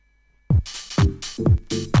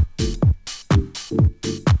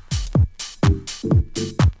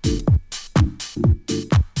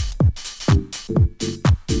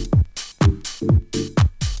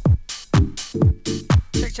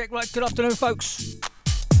Right, good afternoon, folks.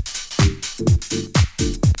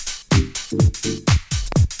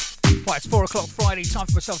 Right, it's 4 o'clock Friday, time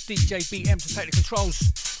for myself, DJ BM, to take the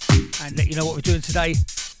controls and let you know what we're doing today.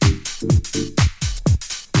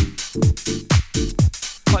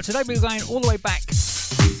 Right, today we're going all the way back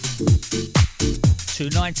to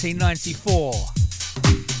 1994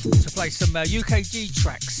 to play some UKG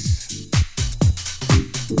tracks.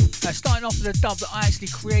 Starting off with a dub that I actually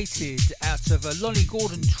created out of a Lonnie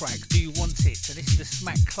Gordon track, Do You Want It? And this is the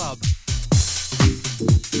Smack Club.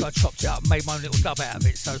 So I chopped it up and made my own little dub out of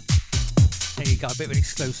it. So there you go, a bit of an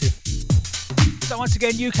exclusive. So once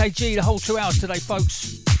again, UKG, the whole 2 hours today,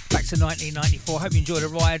 folks. Back to 1994. Hope you enjoyed the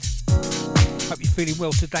ride. Hope you're feeling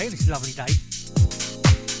well today on this lovely day.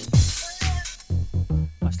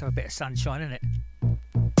 Nice to have a bit of sunshine, isn't it?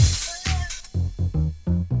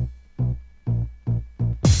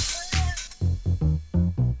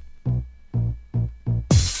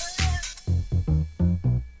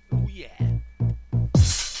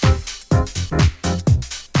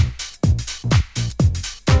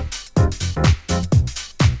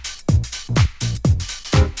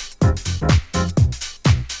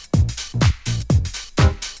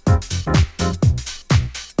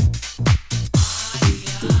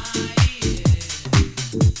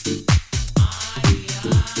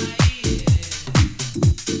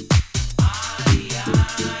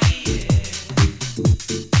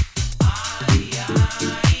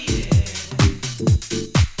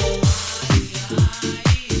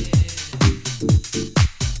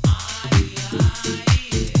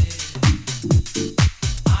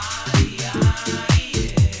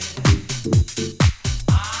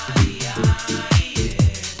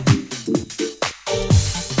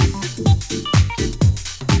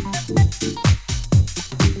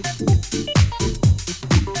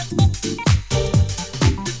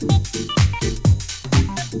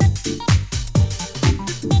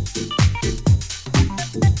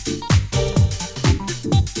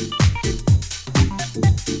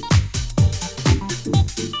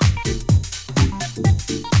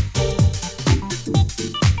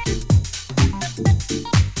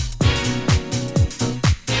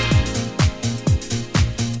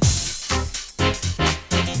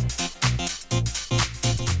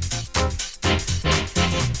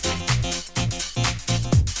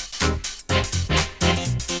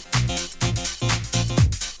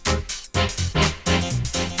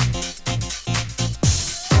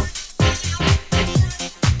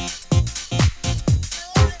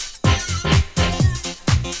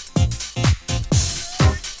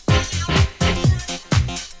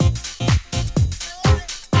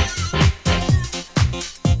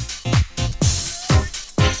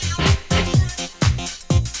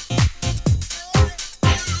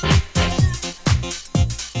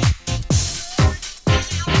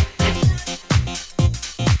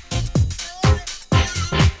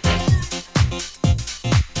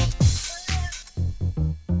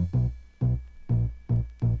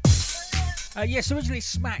 Yes, originally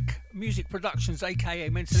Smack Music Productions, aka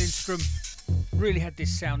Mental Instrument, really had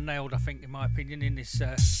this sound nailed, I think, in my opinion, in this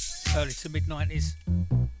early to mid 90s.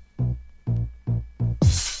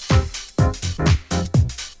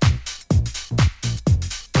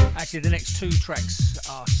 Actually, the next 2 tracks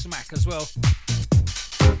are Smack as well.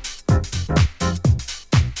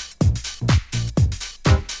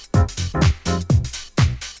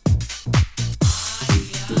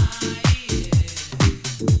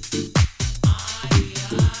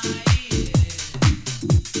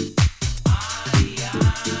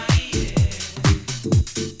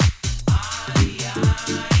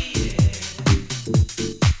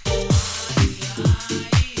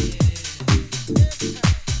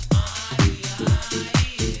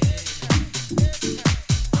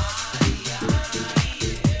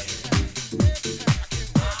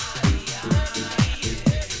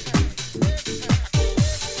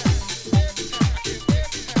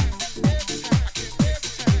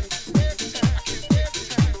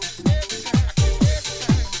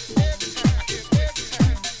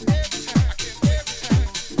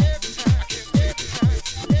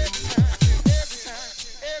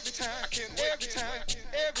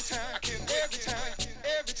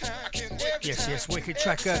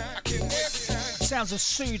 Tracker, sounds of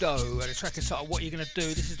Pseudo, and the track entitled What Are You Gonna Do?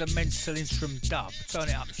 This is the Mental Instrument dub. Turn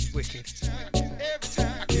it up, this is wicked.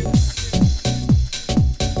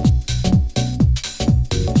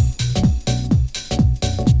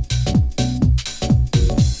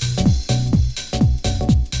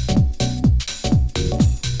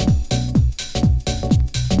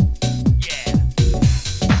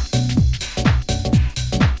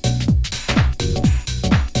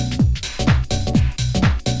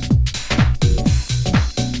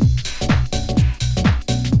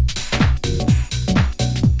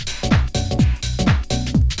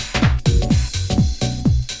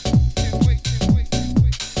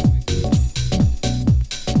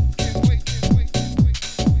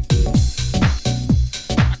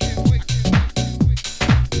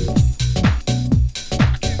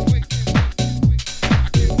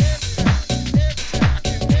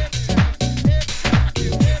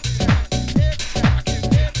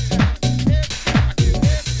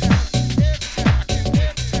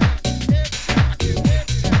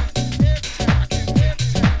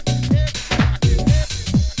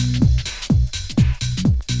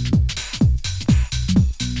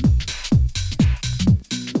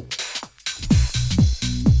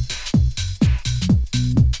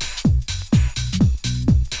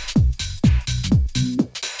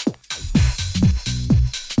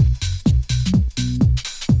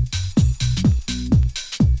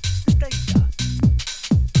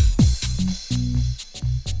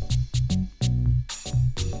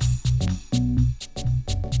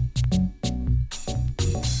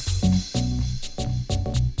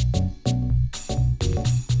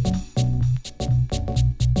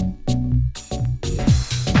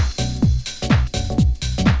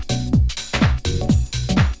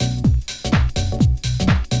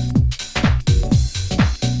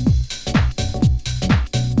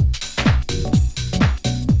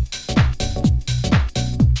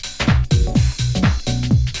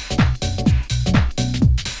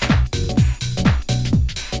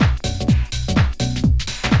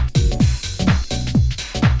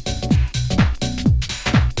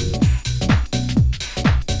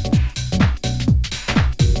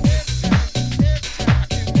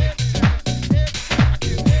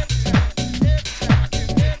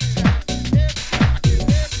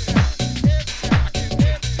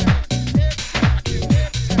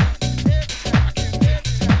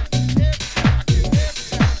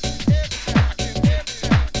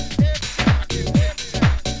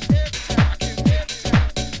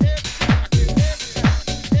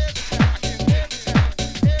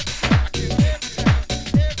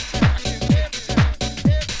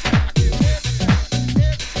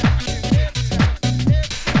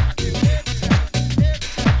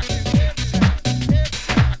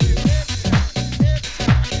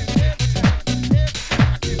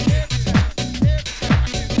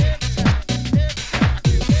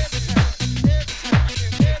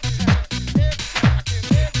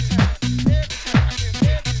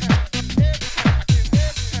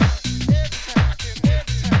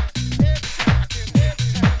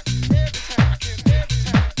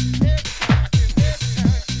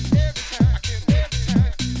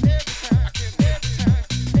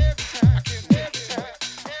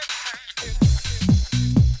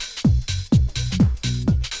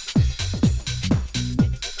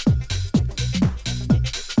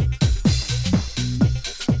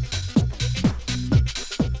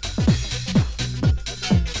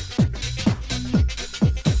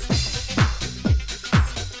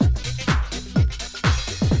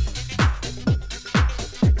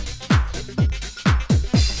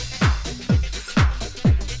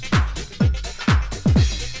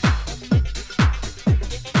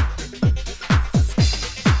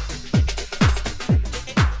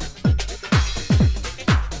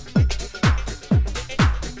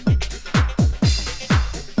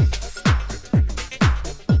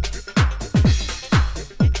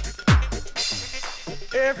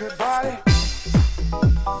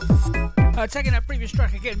 Taking that previous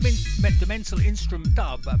track again, the Mental Instrument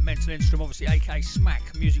dub. Mental Instrument, obviously, aka Smack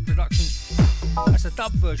Music Productions. That's a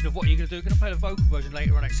dub version of what you're going to do. Going to play the vocal version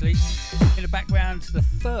later on, actually. In the background, the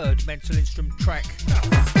third Mental Instrument track.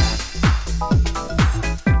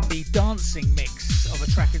 The dancing mix of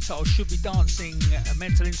a track entitled Should Be Dancing, a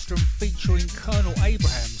Mental Instrument featuring Colonel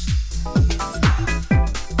Abrahams.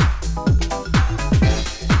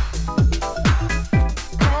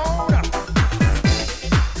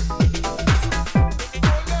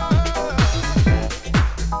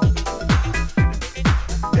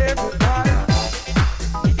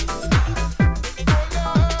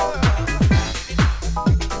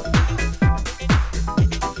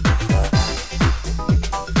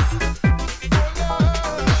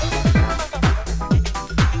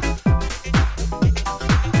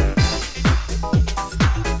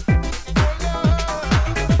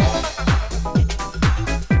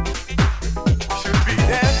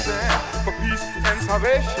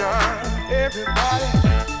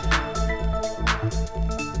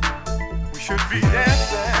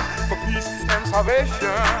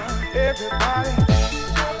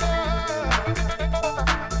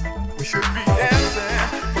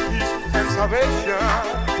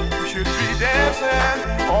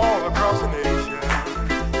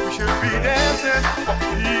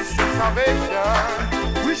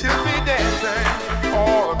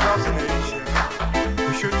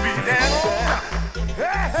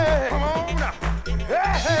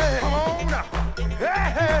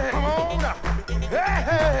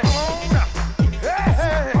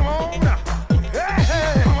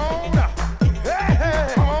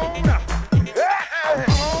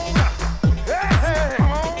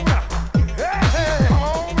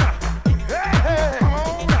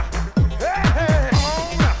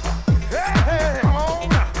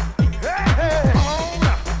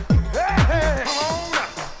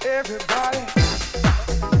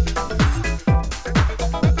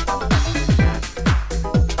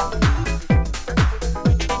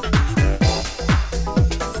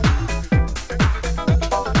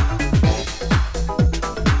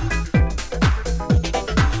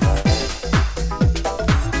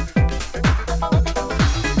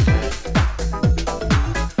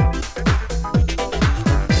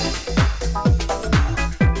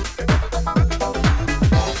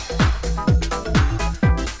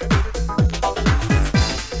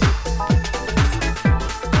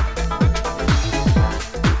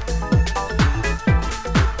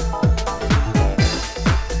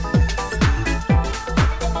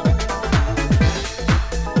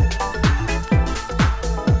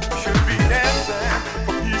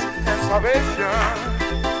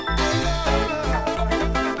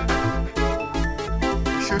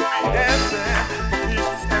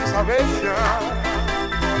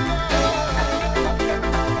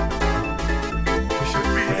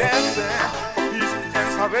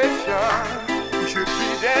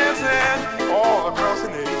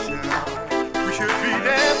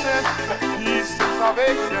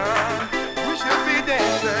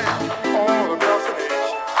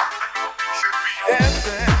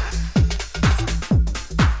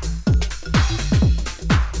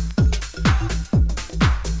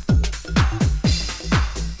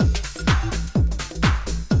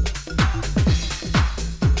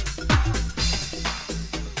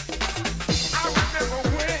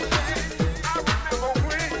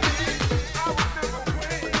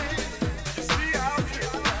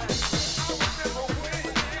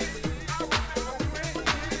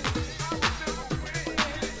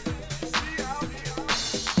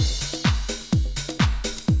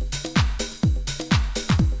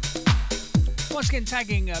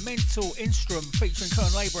 Tagging a Mental Instrument featuring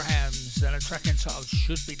Colonel Abrahams and a track entitled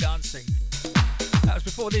Should Be Dancing. That was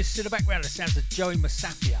before this. In the background, the sounds of Joey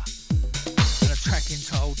Musafia and a track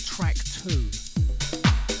entitled Track 2.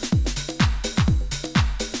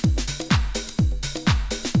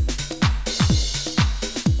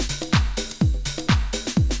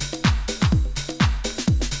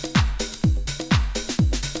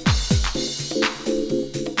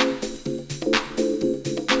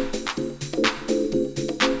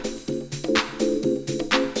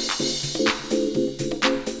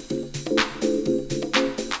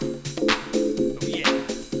 Yeah.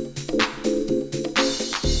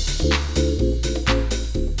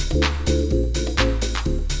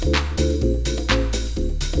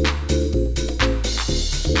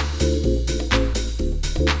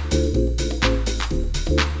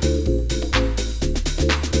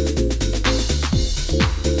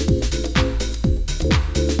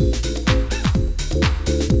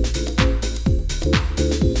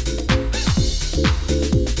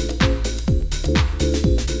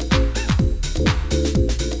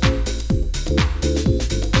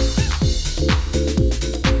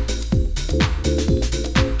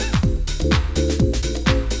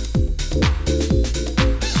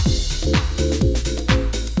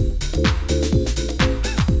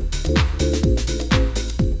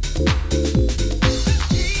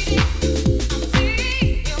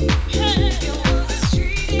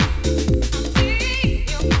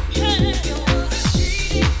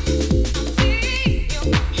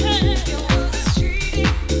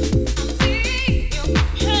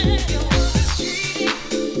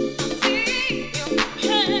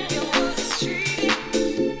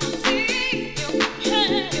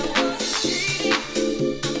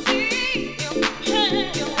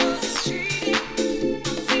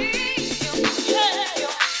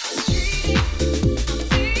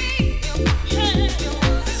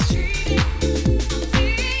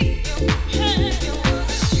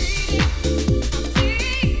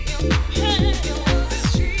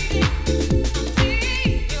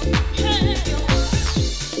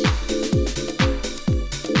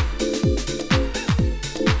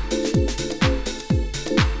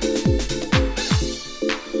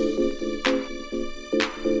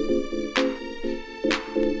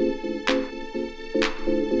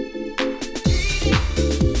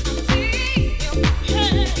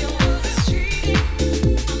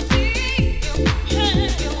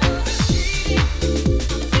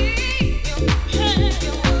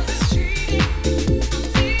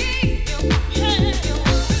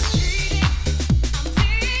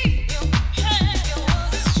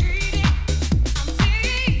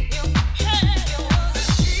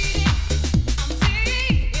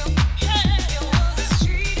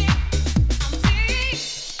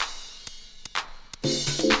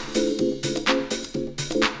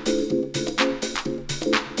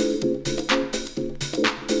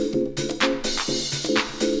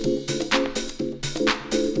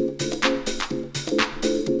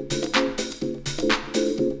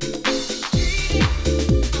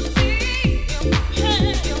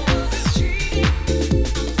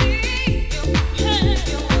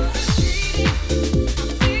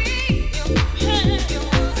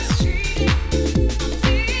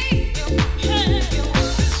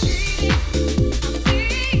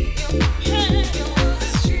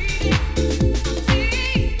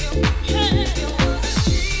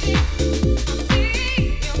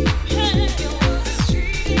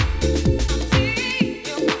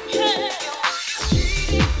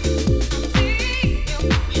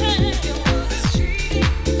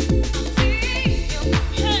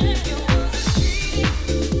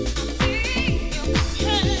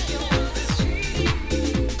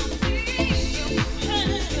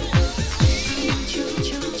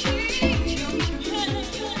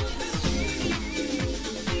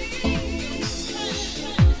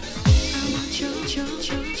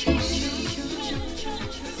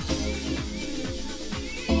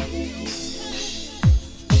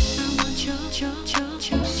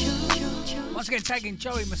 again tagging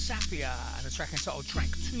Joey Musafia and a track entitled Track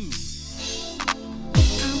 2.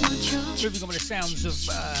 Moving on with the sounds of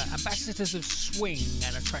Ambassadors of Swing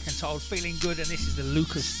and a track entitled Feeling Good, and this is the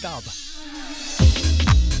Lucas dub.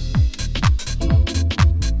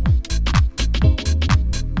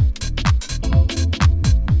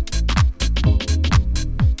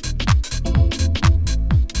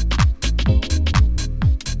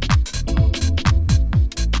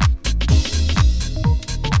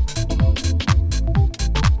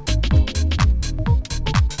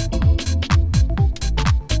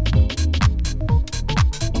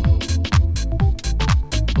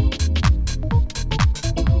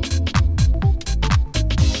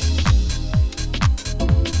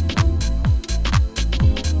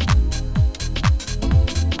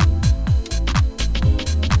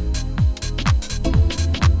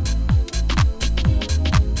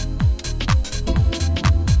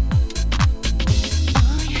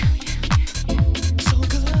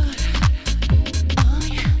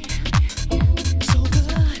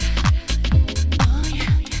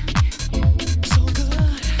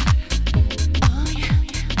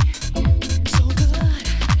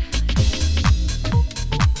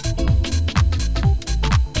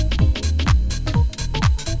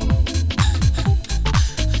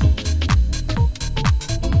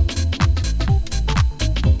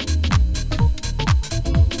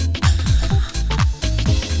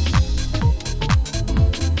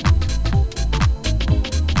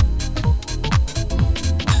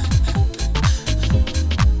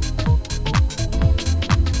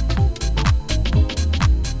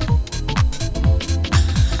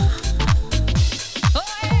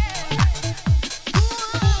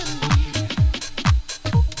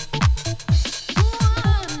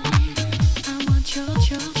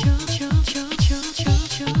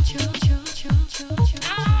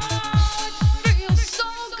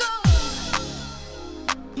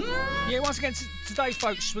 Today,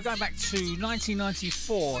 folks, we're going back to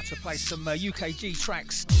 1994 to play some UKG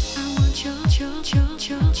tracks.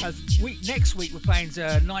 Next week we're playing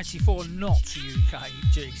 94 not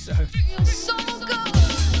UKG, so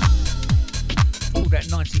call that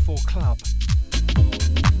 94 Club.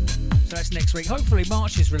 So that's next week. Hopefully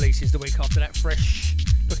March's release is the week after that, fresh.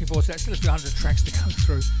 Looking forward to that. Still a few hundred tracks to go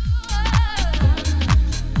through.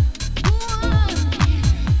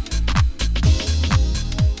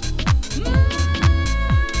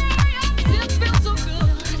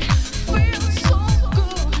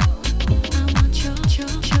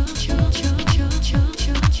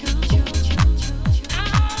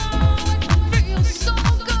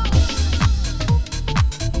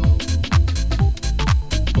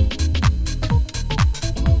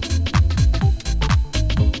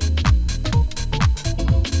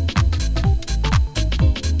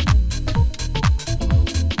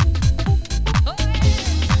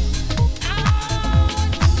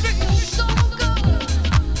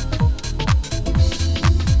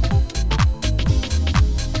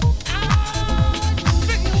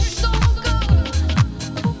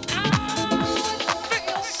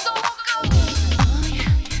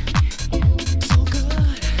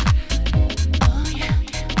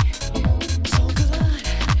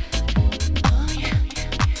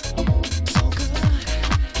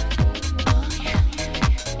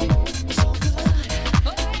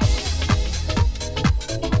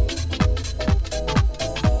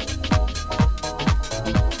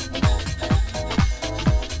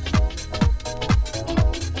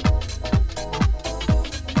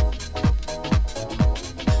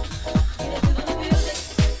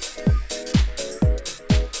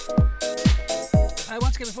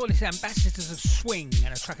 Ambassadors of Swing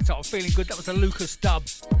and a track entitled Feeling Good. That was a Lucas dub.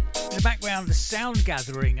 In the background, the Sound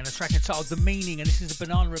Gathering and a track entitled The Meaning, and this is the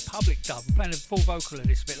Banana Republic dub. I'm playing a full vocal of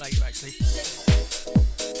this a bit later, actually.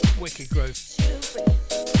 Wicked groove. You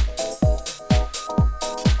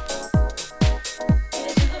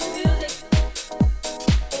can use it.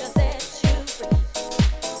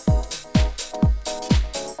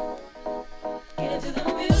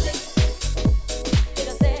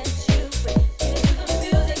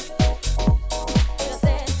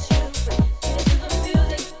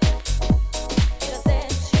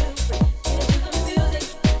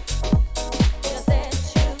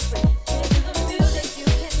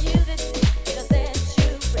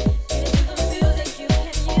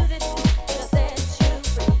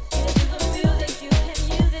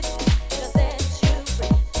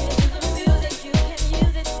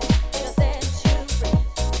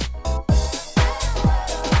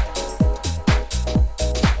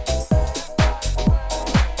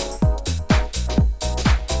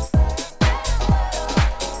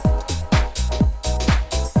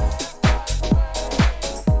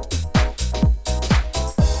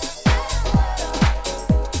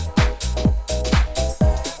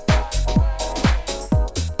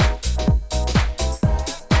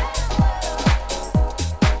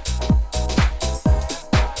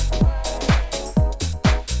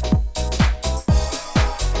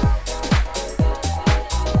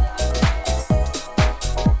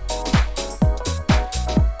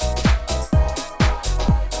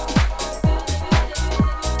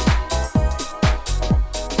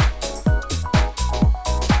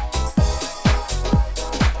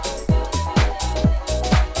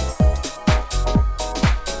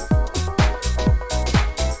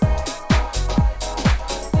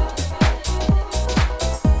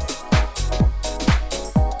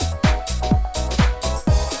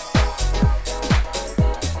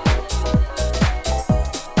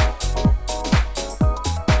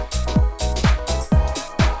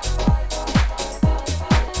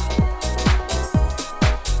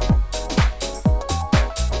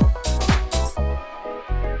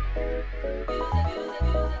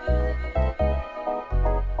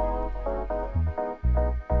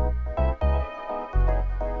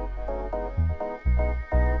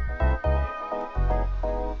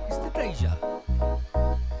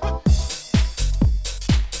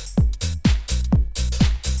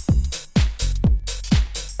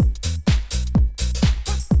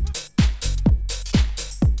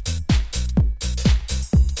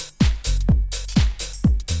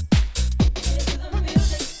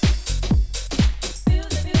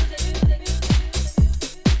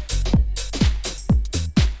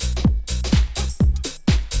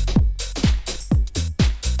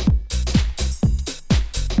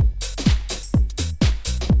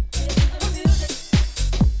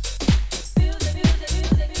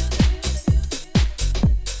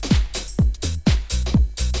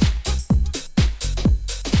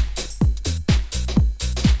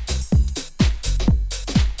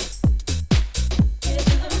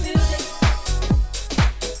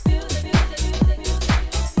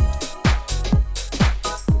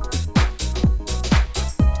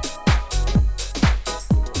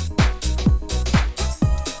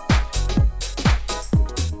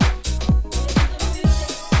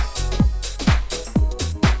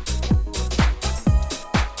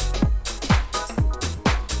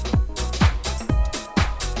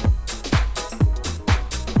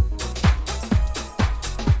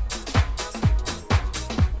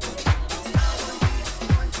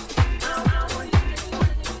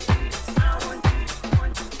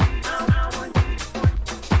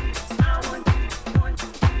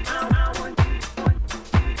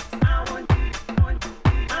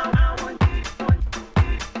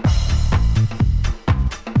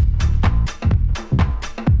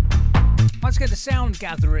 Sound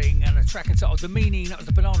Gathering and a track entitled The Meaning. That was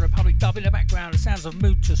the Banana Republic dub. In the background, the sounds of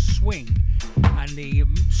Mood to Swing and the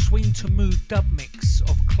Swing to Mood dub mix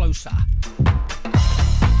of Closer.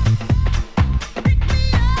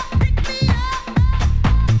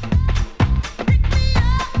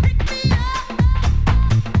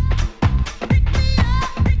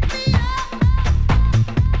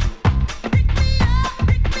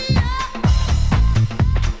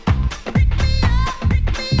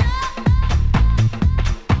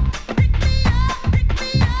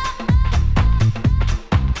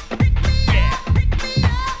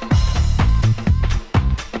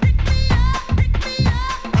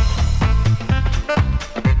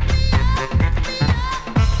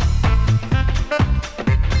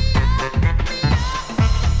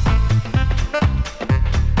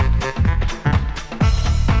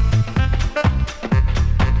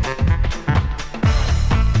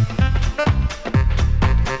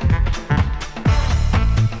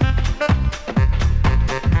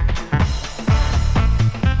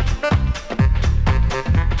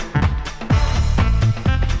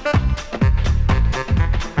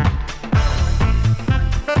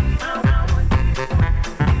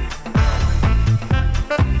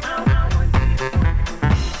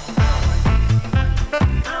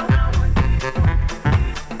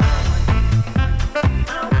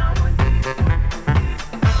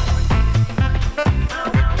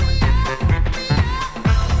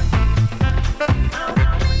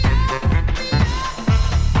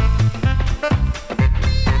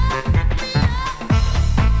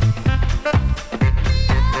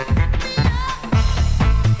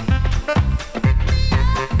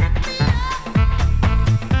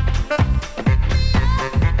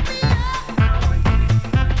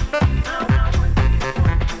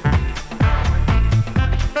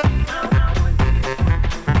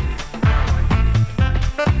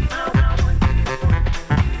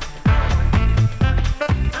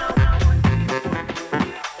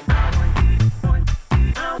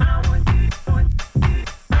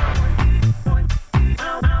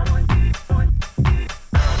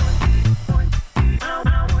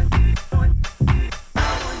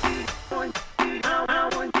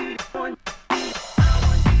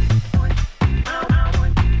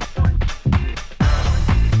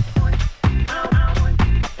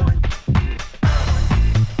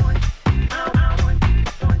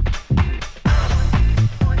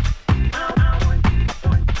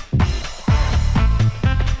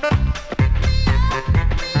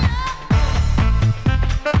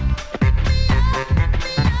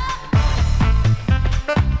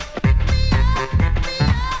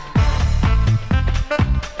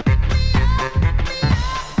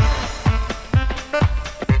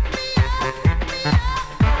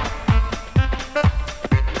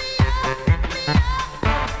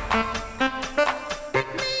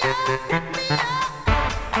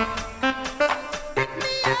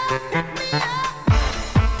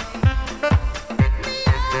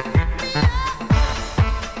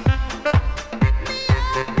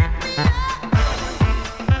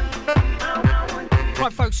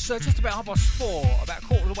 just about 4:30, about a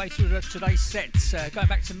quarter of the way through today's set. Going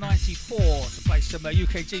back to 94 to play some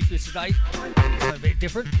UKG for you today. So a bit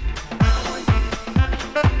different.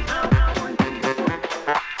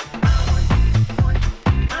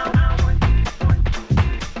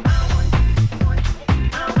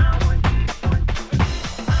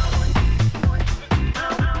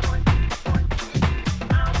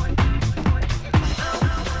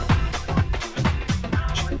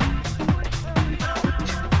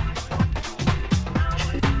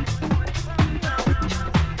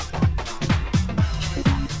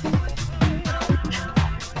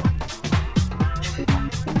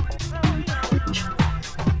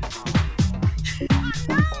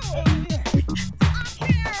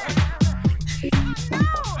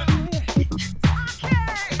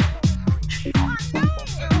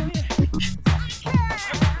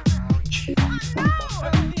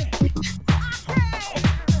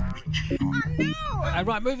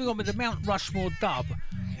 Right, moving on with the Mount Rushmore dub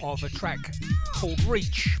of a track called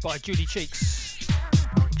Reach by Judy Cheeks.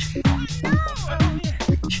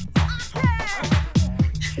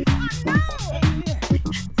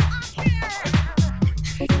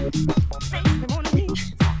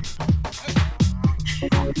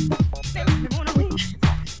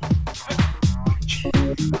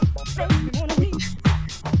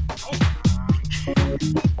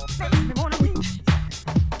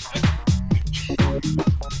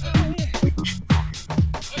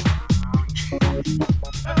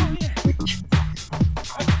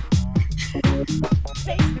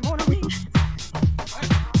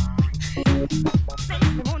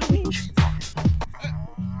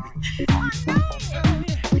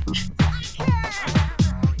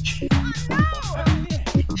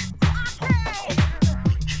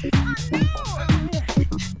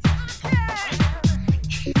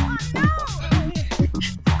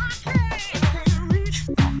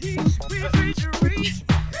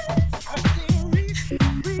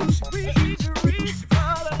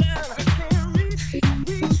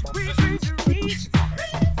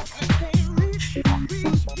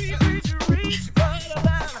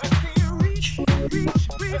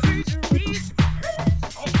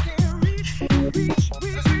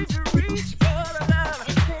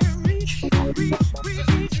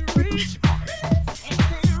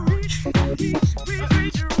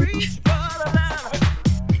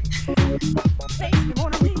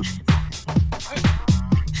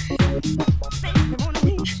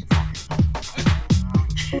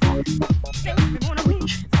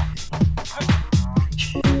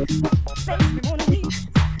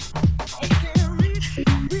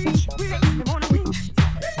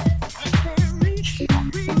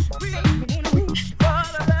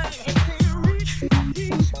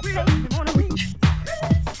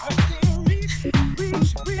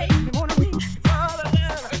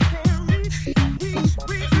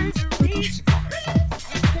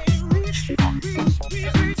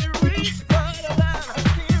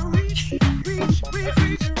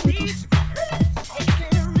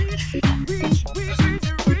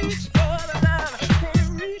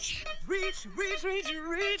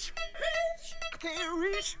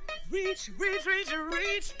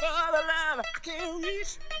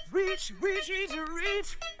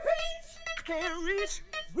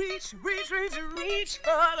 Reach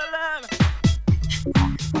for the love.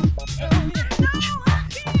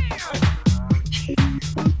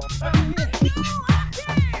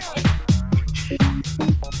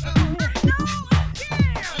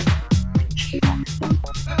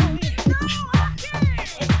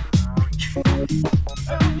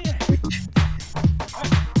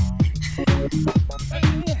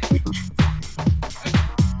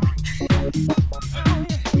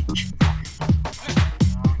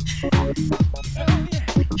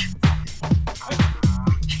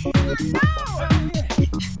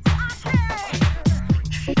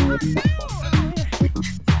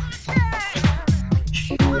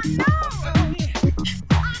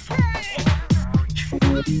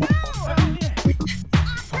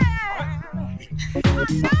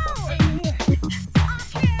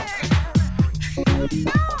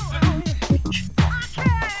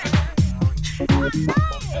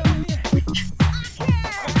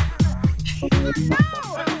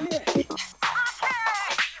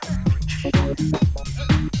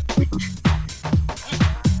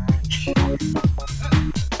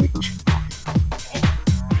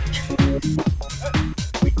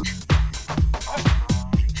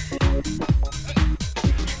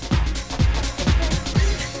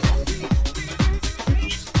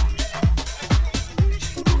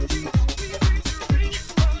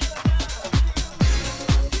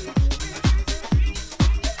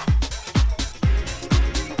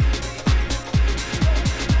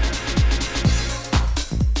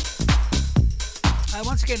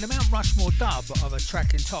 again, the Mount Rushmore dub of a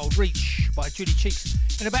track entitled Reach by Judy Cheeks.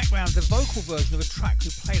 In the background, the vocal version of a track we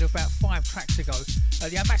played about 5 tracks ago.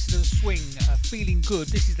 The Ambassadors of Swing, Feeling Good.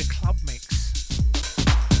 This is the club mix.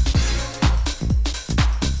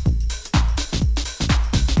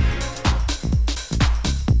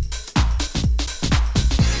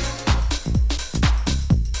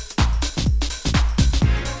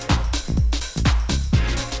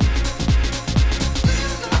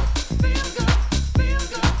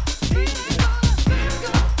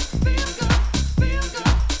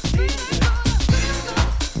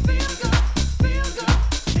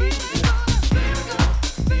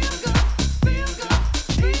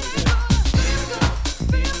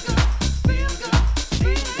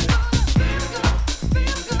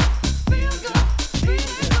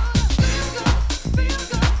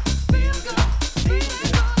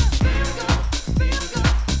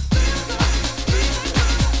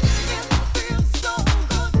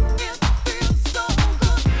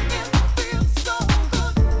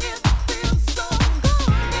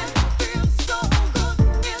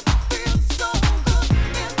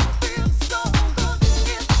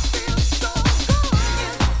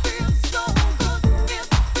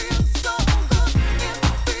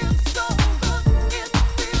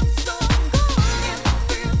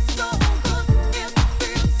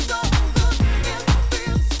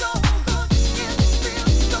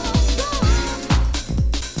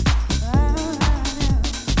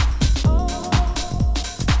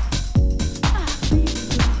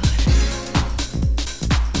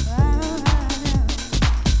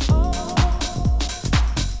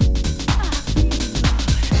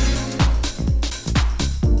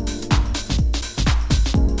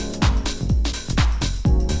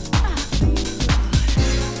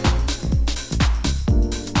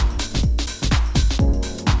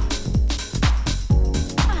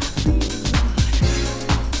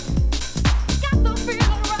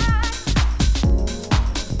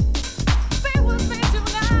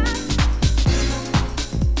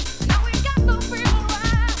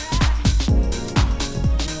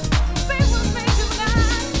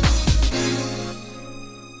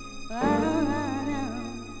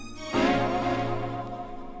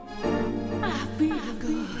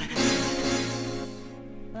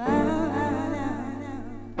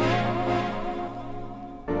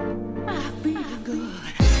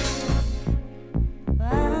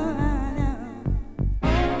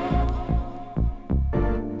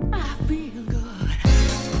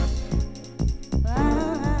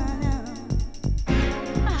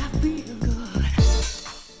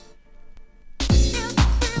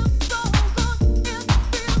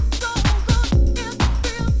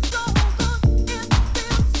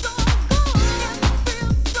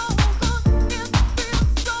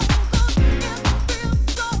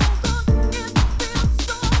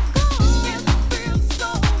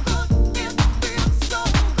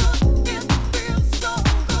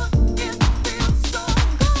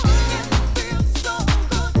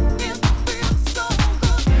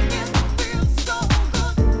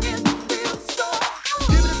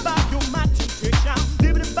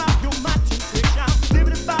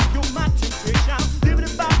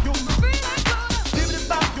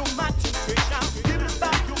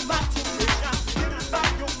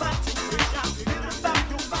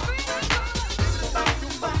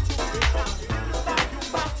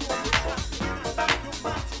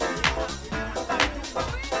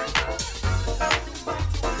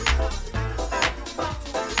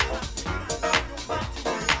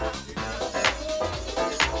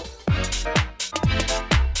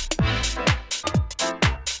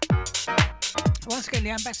 The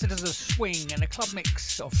Ambassadors of Swing and a club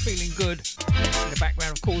mix of Feeling Good. In the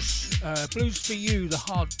background, of course, Blues for You, the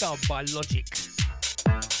hard dub by Logic.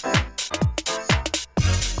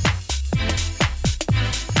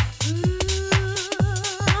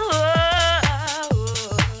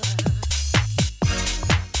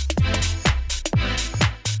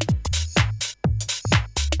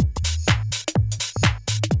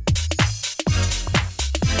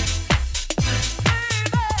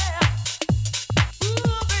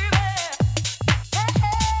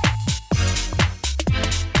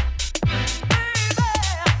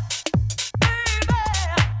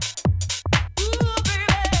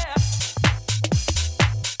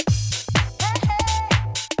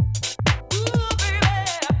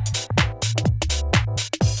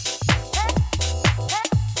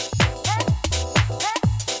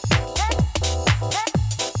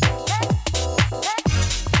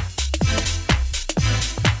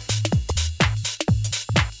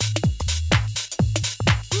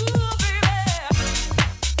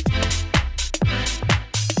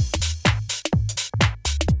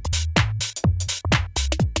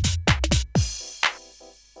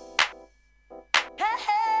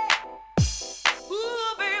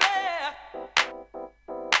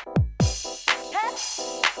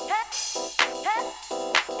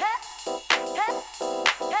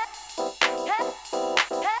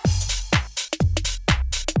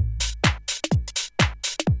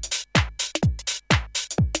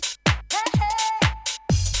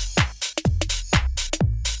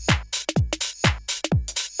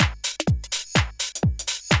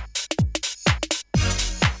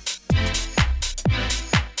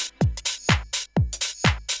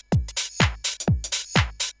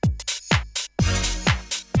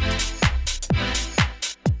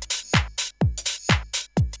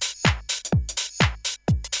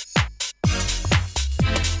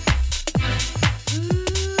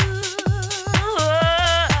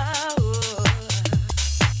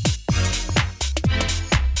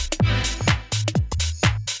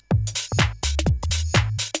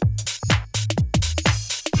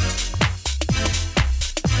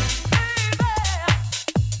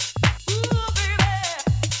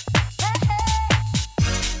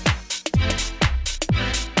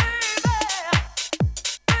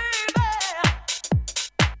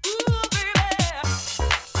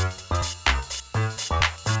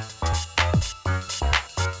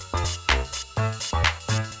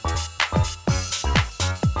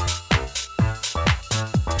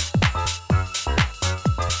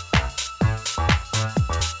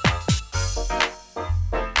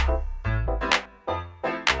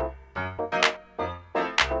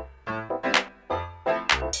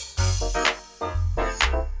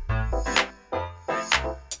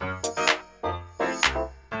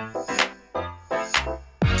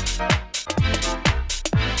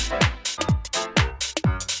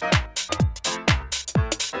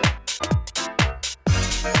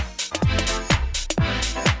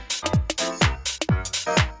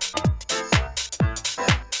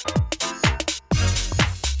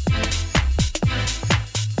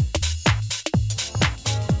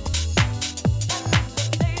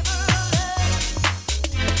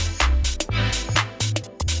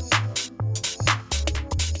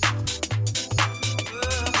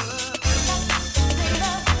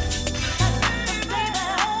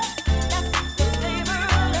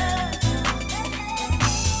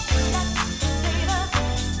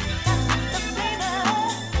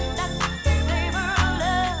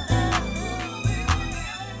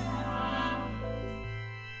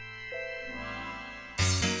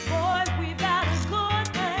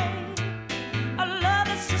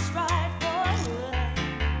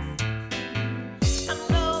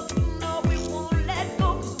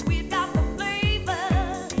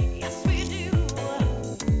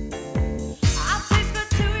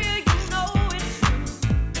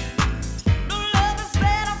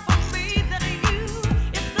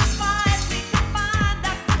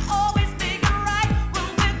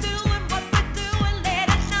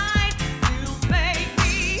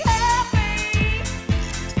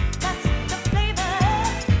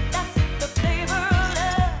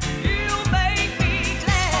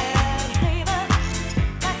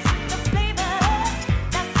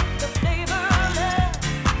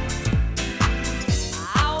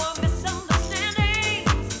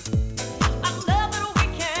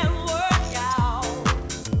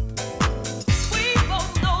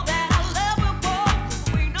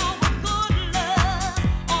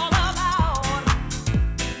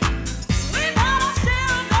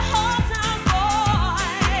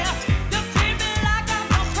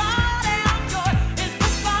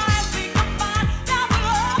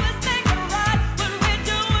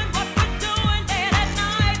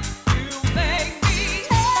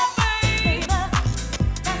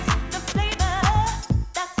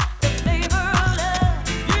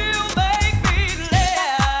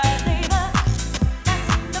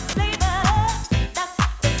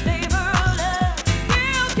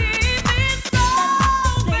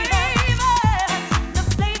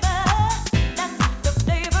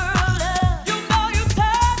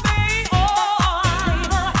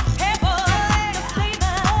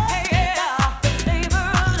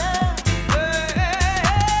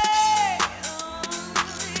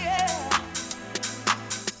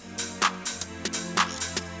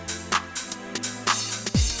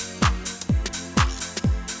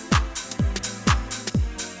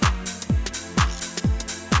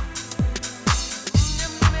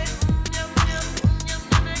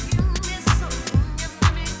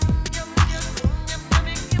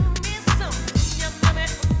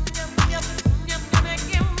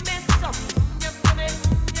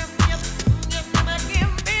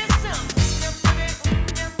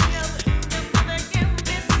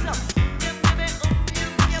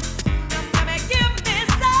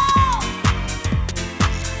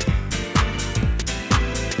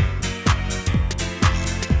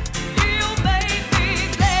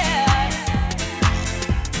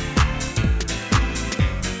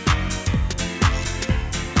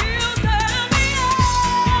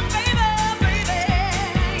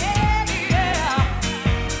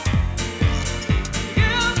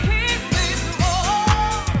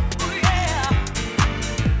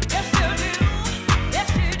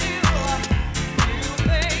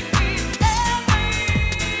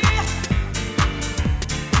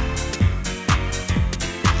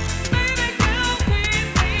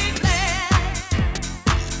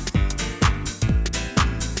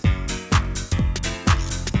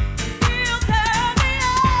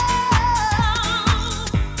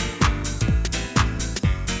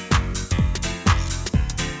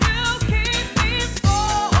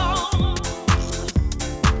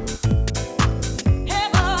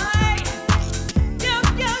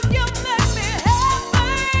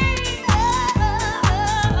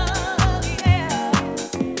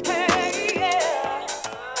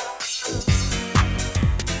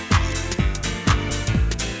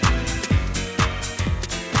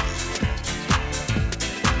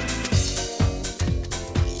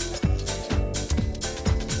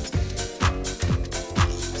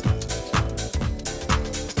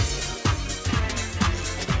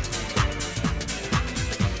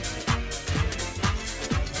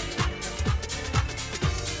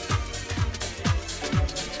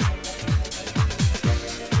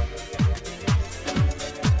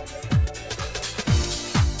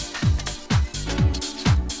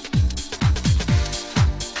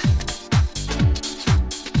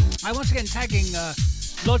 Once again tagging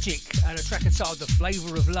Logic and a track entitled The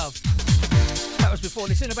Flavour of Love. That was before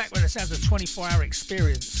this. In the background, it sounds of 24 Hour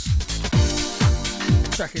Experience.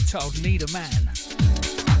 A track entitled Need a Man.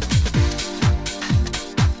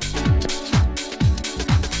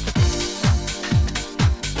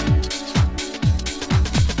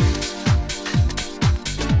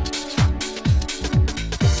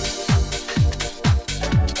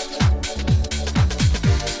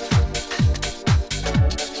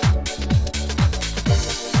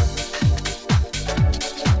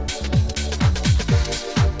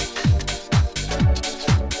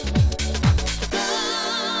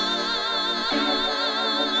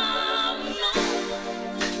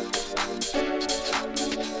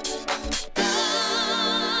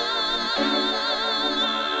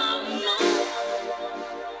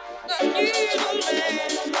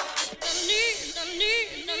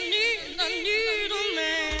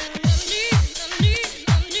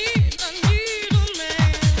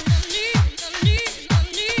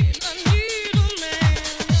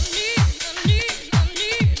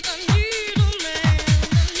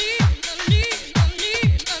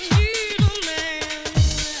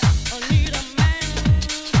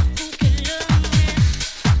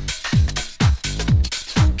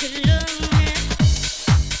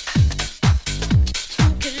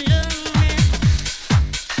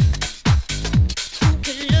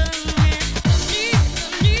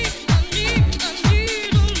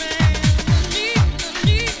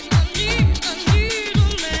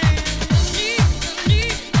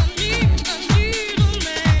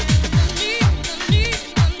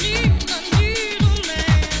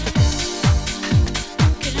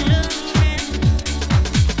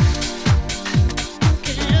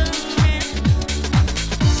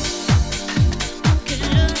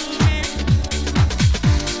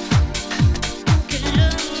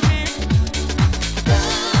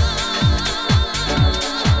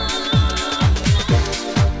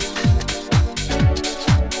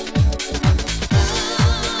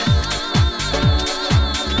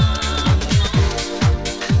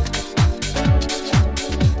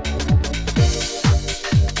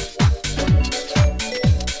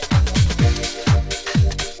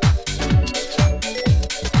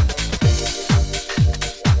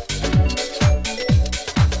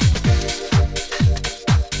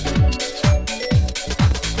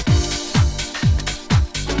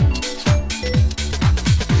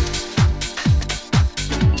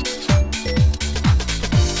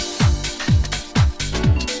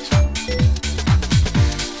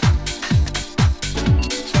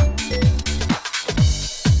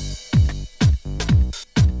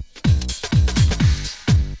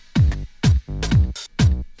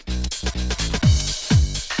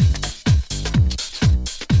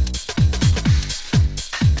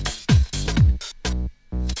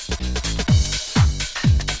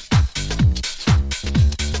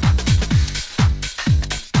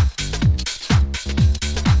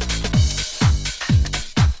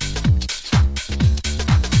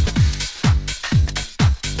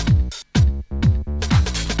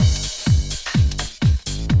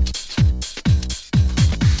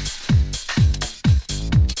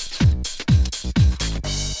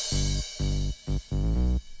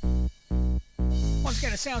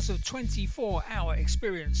 Sounds of 24 Hour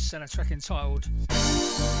Experience and a track entitled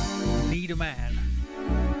Need a Man.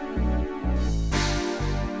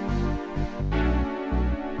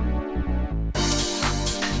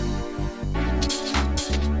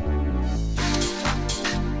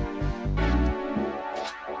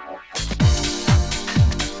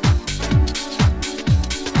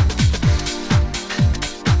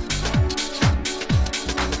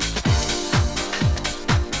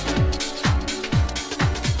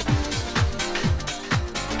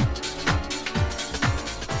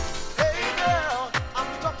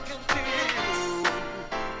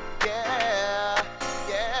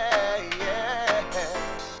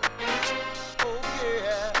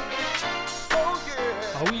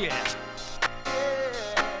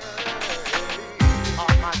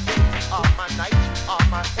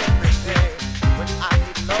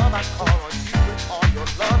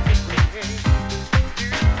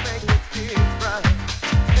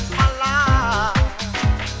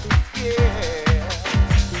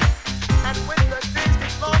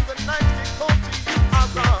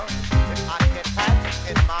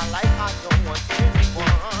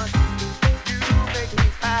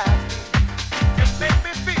 Make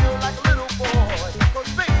me feel like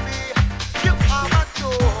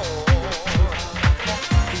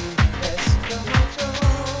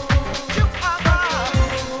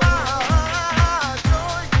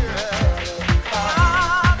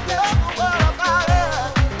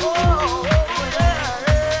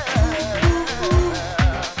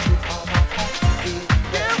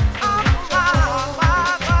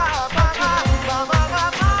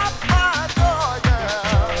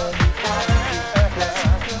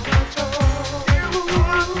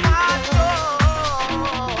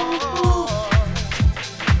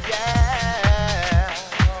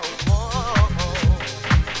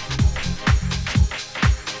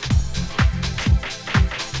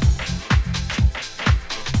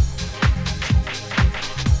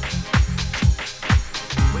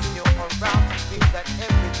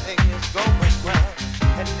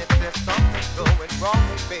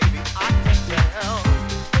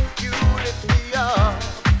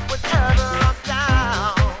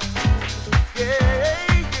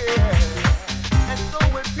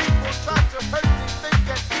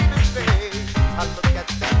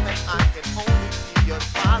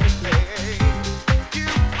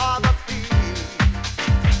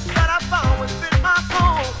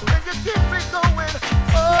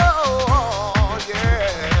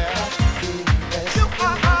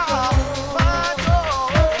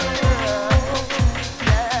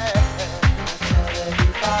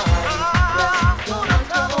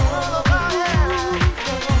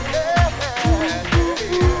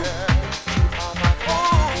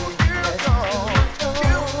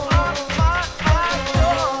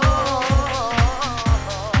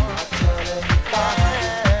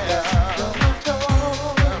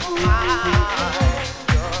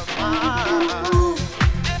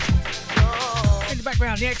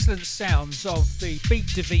Sounds of the Beat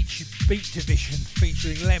Division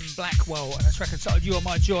featuring Lem Blackwell and a track entitled You Are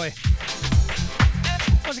My Joy.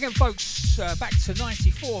 Once again folks, back to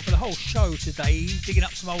 94 for the whole show today, digging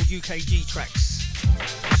up some old UKG tracks,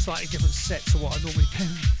 slightly different set to what I normally do.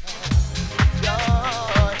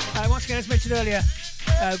 Once again, as mentioned earlier,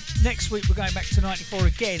 next week we're going back to 94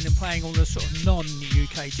 again and playing all the sort of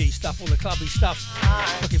non-UKG stuff, all the clubby stuff.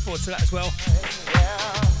 Looking forward to that as well.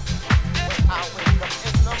 I wake up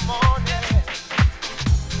in the morning,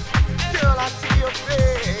 girl, I see your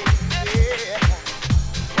face, yeah.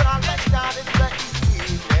 When I lay down in the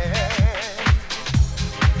evening,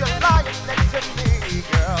 you're lying next to me,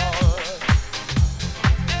 girl.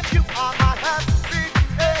 You are my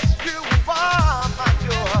happiness, you are my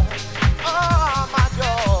joy, oh my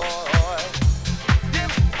joy. You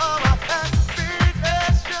are my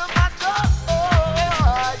happiness, you're my joy,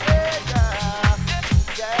 oh yeah, yeah.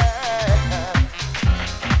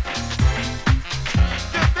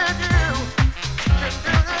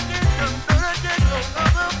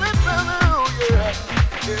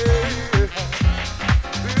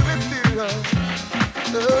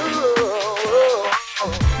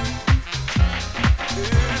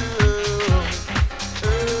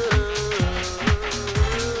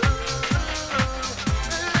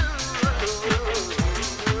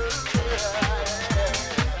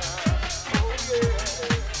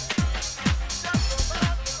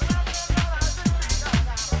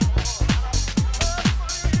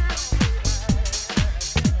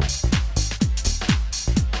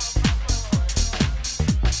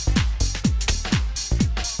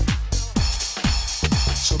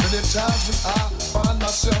 Times when I find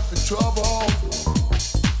myself in trouble,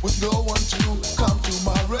 with no one to come to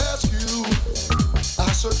my rescue, I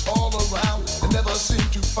search all around and never seem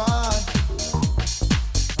to find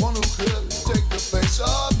one who could take the place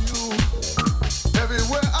of you.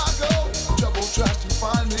 Everywhere I go, trouble tries to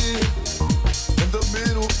find me in the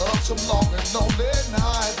middle of some long and lonely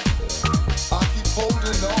night. I keep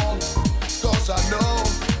holding on, cause I know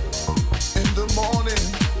in the morning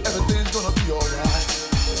everything's gonna be alright.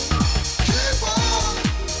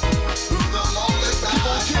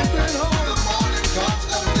 Keeping on. The morning comes,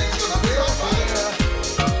 everything's gonna be alright.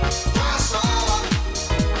 Rise on,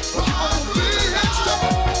 rise on.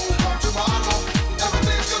 Come tomorrow,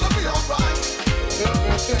 everything's gonna be alright.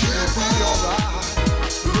 Everything will be alright.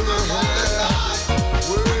 Through the lonely night,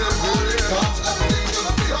 when the morning comes, everything's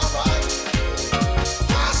gonna be alright.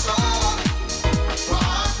 Rise on,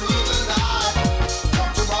 rise through the night.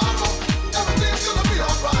 Come tomorrow, everything's gonna be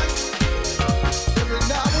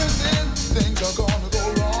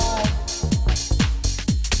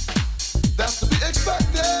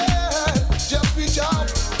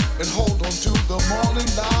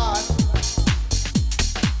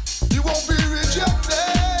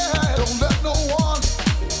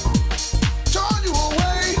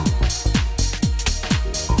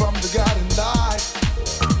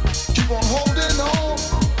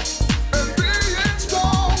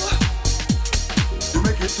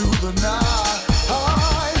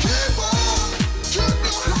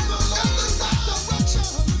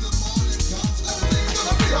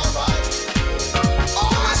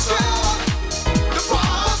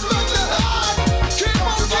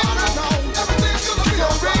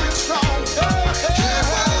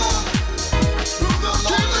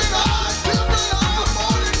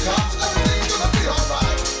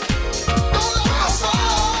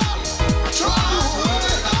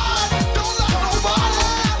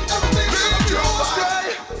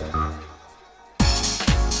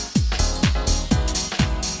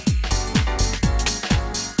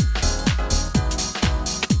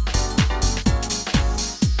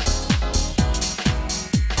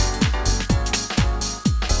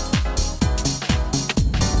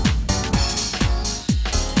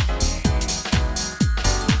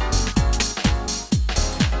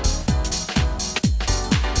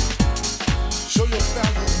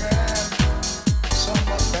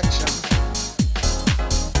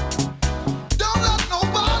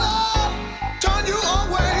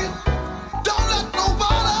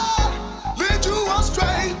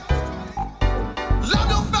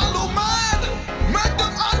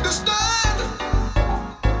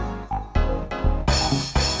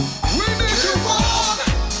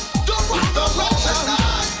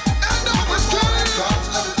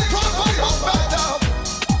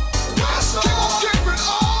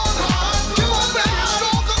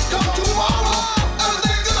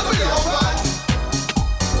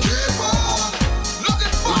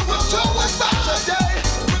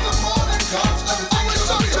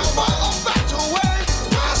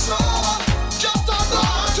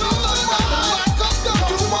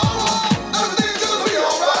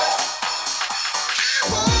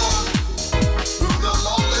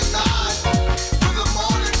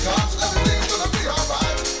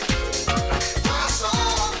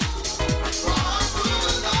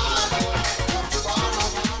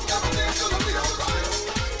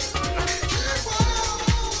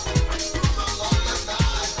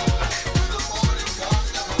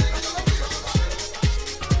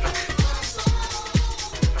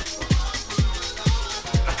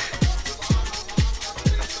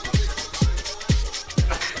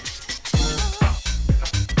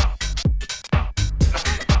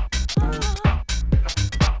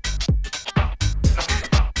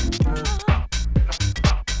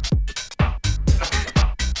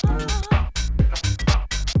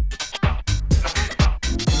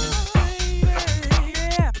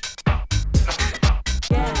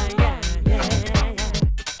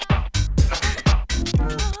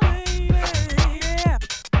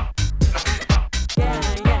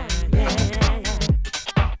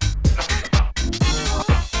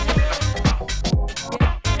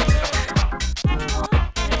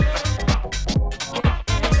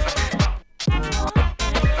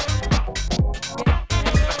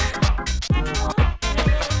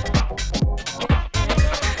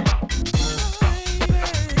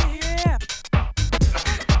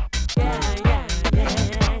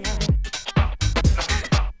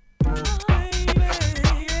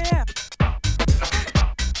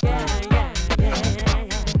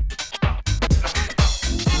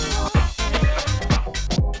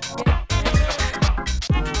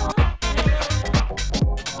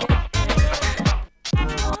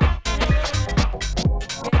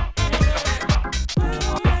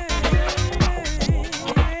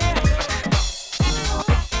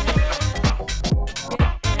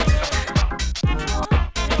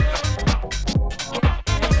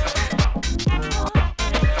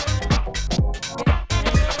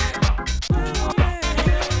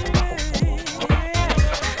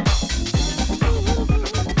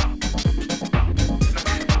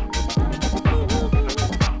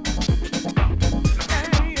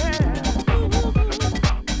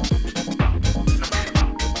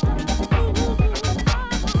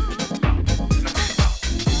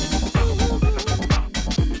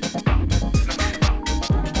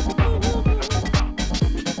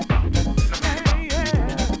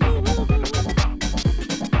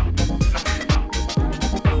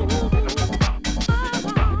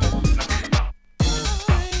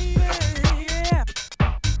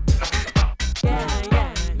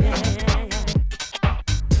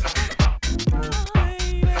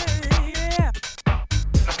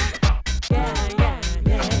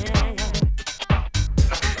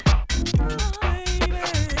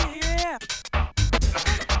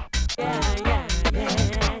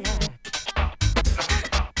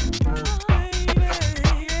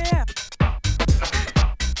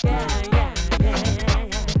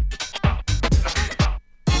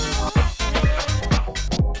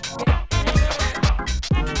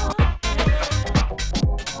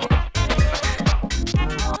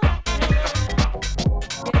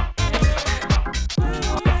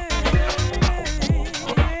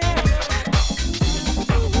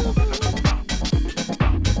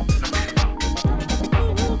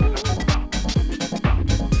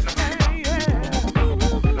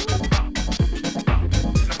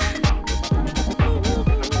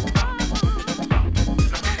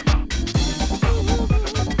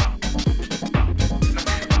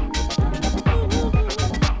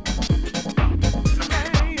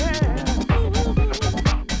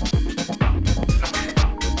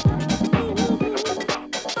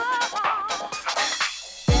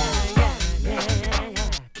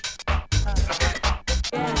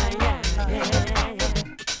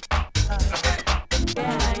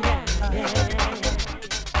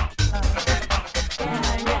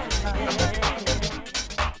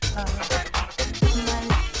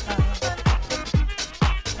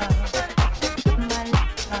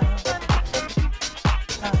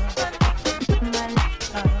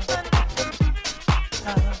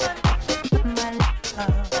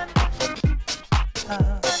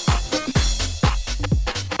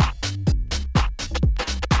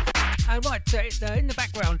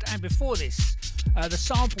The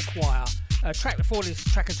Sample Choir. Track before this,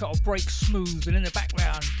 track entitled Break Smooth, and in the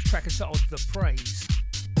background, track entitled The Praise.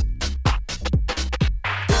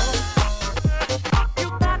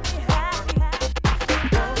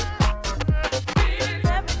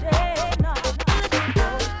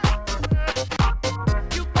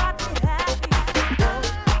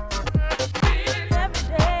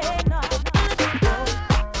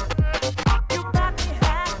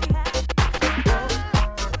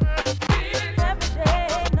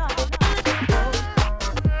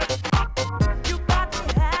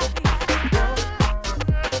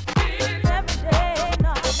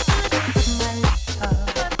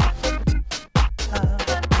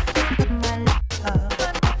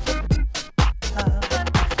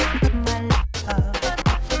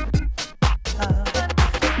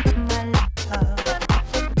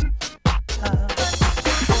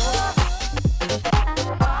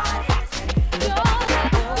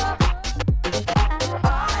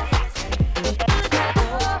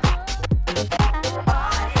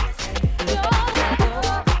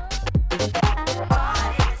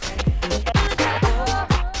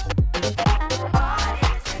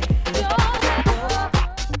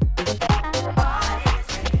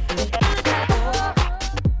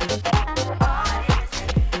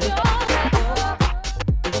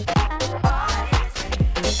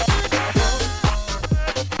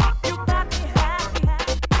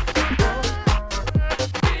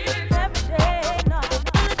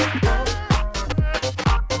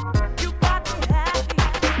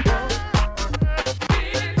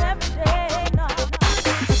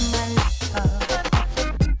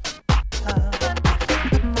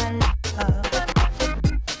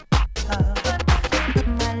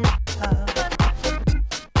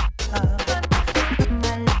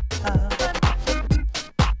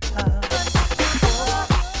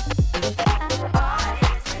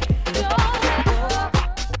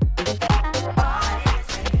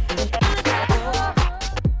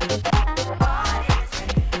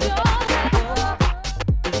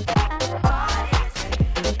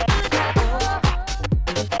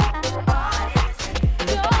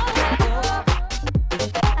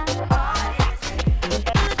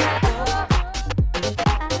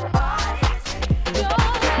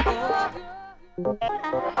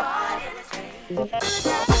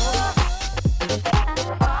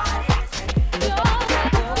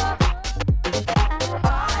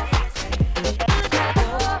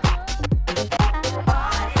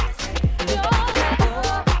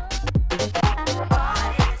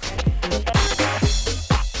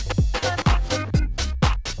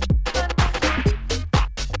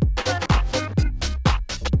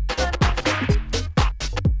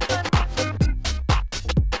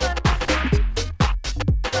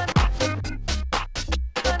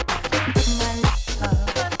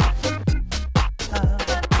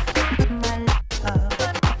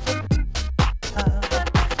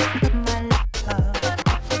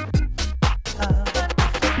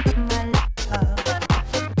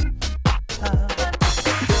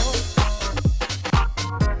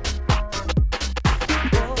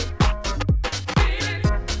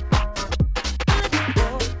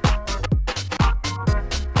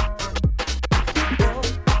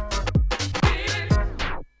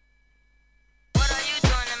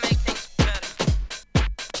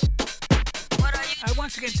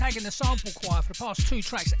 Tagging the Sample Choir for the past 2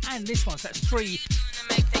 tracks and this one, so that's three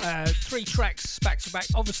tracks back to back.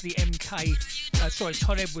 Obviously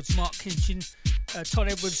Todd Edwards, Mark Kinchin,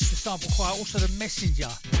 Todd Edwards, the Sample Choir, also the Messenger.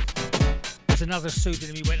 There's another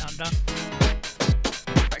pseudonym he went under.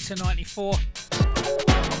 Back to 94.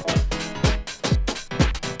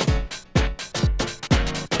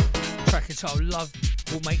 Track entitled Love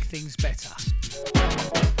Will Make Things Better.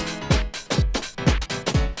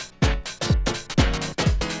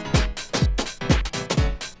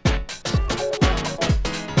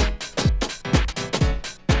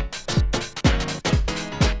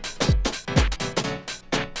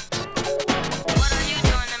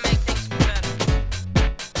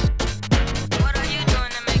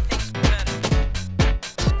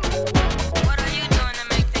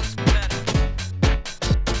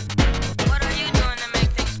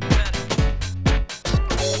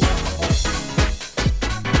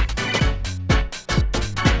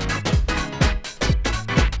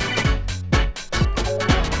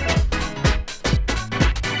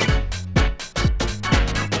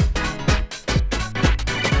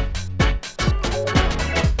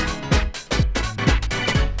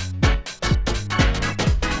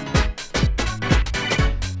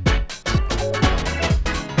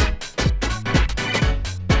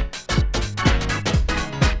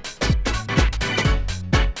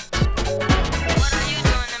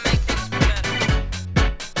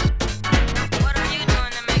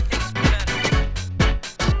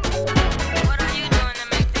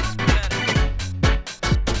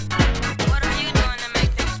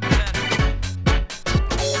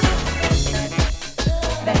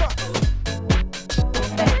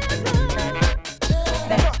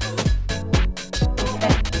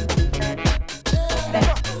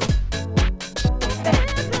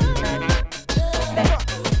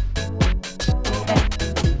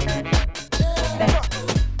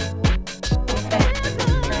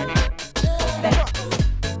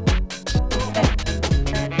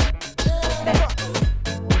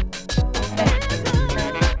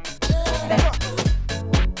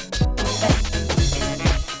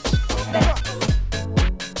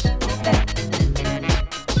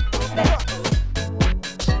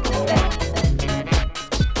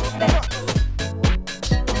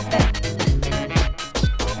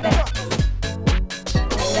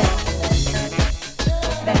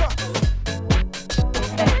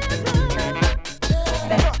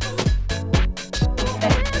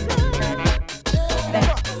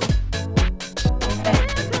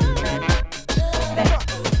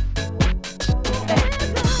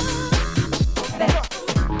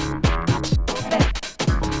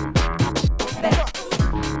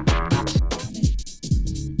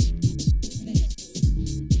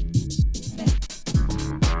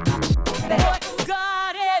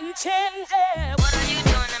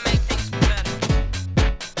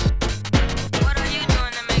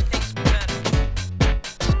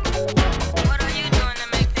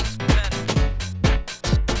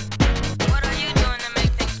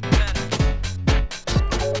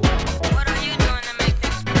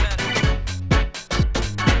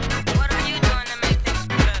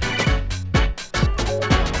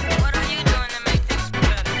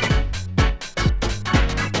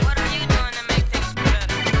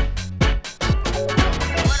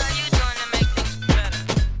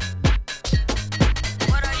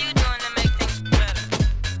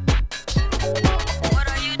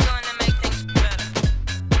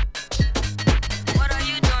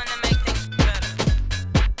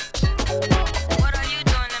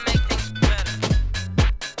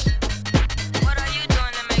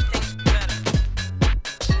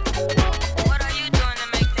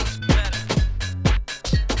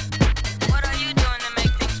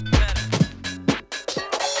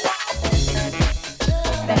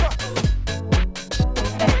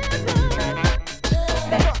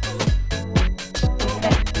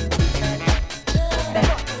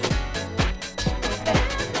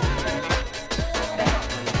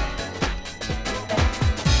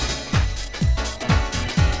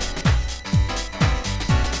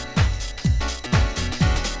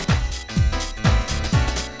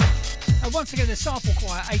 the Sample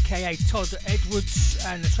Choir, aka Todd Edwards,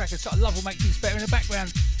 and the track of Love Will Make Things Better. In the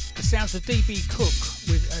background, the sounds of DB Cook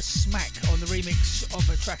with a smack on the remix of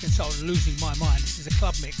a track entitled Losing My Mind. This is a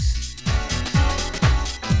club mix.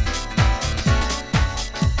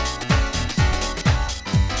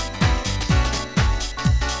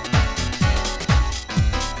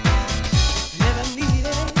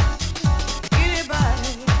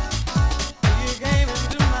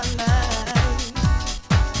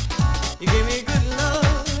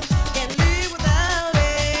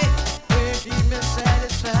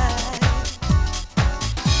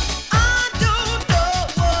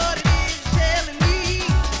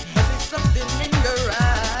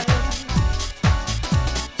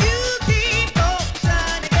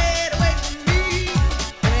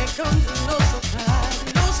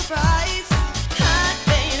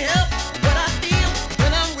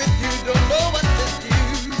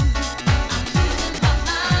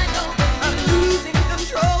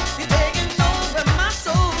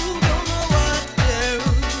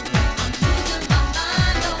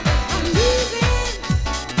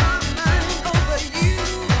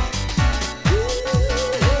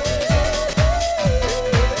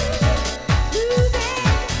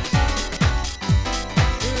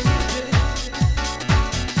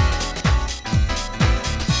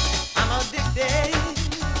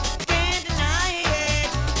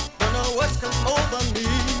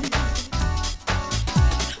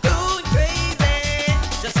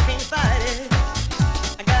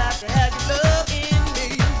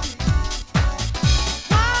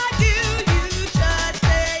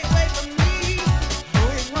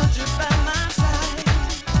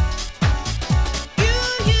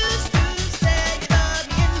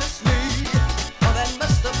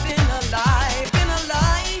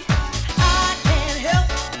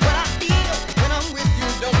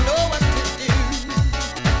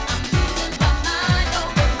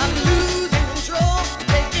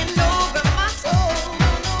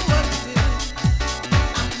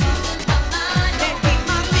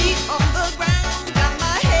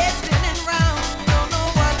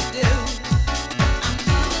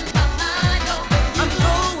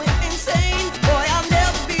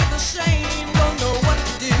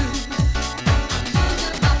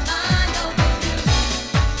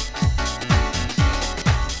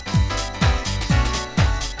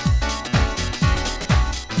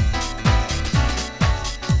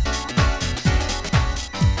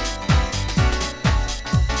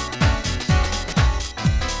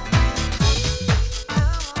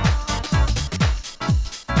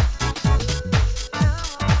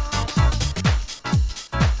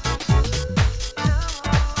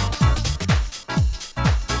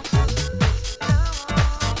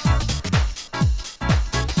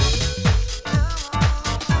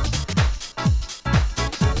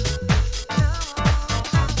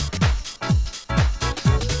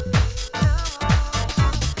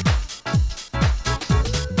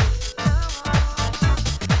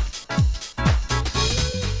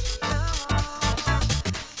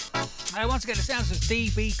 Once again, the sounds of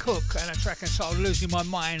DB Cook and a track entitled Losing My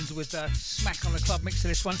Mind with a smack on the club mix to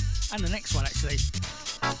this one and the next one actually.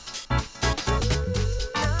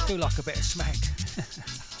 Do like a bit of smack.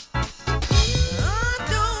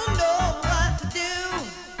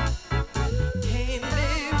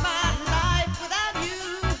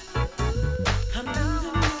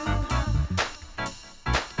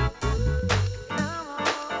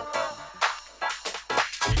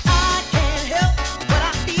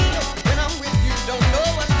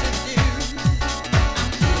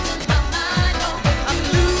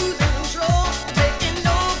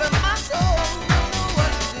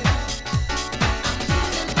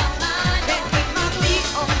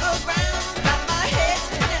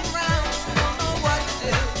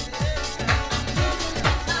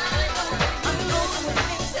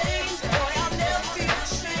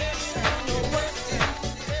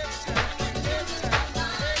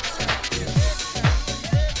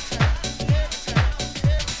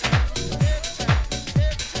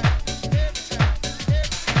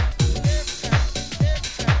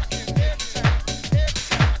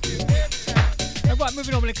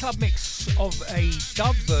 Club mix of a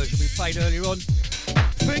dub version we played earlier on.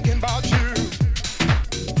 Thinking about you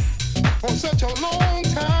for such a long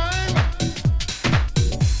time,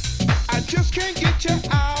 I just can't get you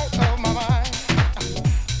out of my mind.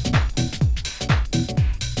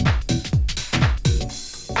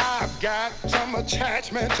 I've got some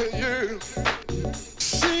attachment to you.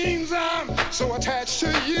 Seems I'm so attached to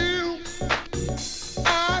you.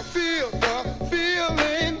 I feel the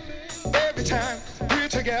feeling every time we're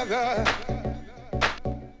together.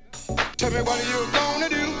 Tell me what are you gonna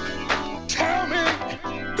do? Tell me.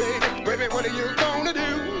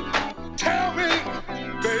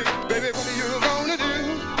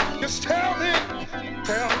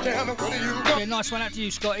 tell me what are you gonna Yeah, nice one out to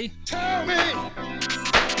you, Scotty. tell me? Can't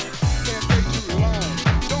wait too long.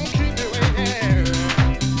 Don't keep me waiting.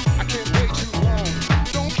 I can't wait too long.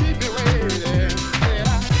 Don't keep me waiting. Yeah,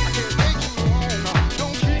 I can't wait too long.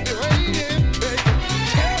 Don't keep me waiting, baby.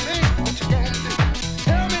 Tell me what you gonna do.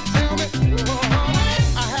 Tell me. Oh,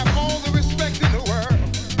 I have all the respect in the world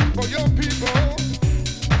for your people,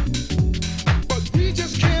 but we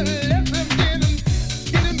just can't let them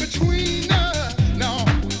get in between us. No.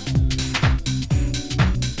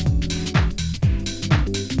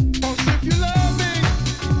 'Cause if you love me,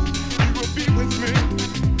 you will be with me.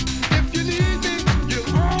 If you need me,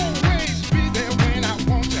 you'll always be there when I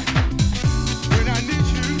want you, when I need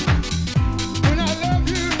you, when I love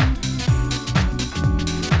you,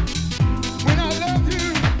 when I love you.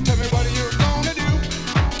 Tell me what are you gonna do?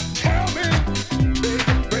 Tell me,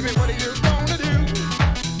 baby, what are you gonna do?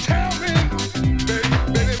 Tell me,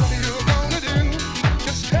 baby, what are you gonna do?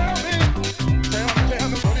 Just tell me, tell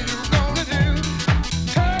me what are you gonna do?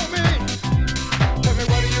 Tell me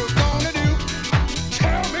what are you gonna do?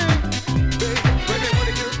 Tell me, baby, what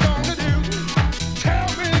are you gonna do? Tell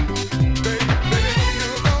me, baby, what are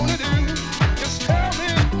you gonna do? Just tell me,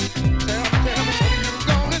 tell me what are you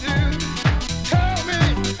gonna do? Tell me,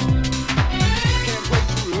 can't wait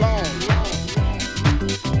too long.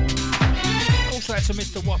 Also out to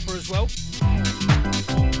Mr. Whopper as well.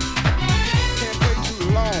 Can't wait too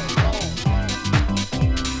long.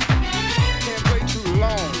 Can't wait too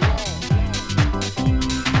long.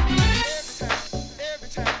 Every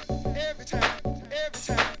time, every time, every time, every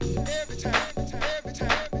time, every time, every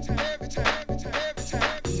time, every time, every time, every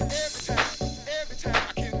time, every time,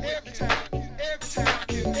 I can every time, every time, I can every time, every time, I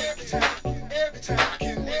can every time, every time, I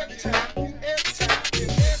can every time, feel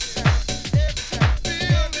it, feel it,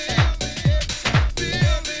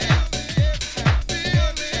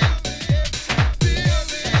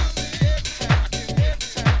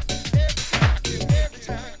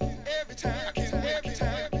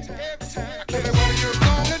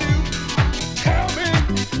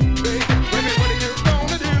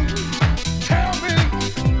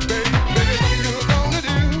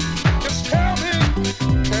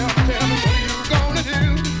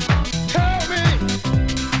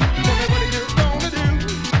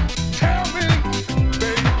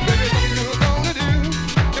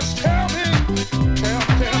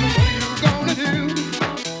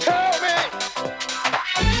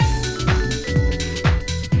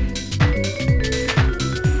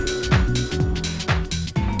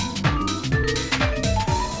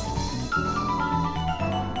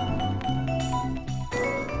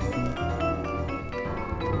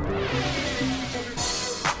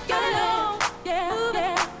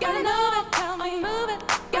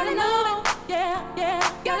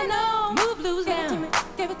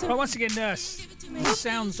 Right, once again, the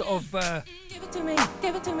sounds of what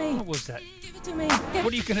was that?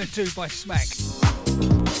 What Are You Gonna Do by Smack?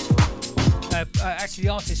 Actually, the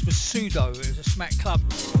artist was Pseudo. It was a Smack club.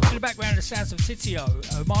 In the background, the sounds of Titio.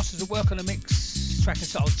 Masters at work on a mix track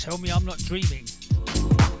entitled "Tell Me I'm Not Dreaming."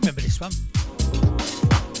 Remember this one?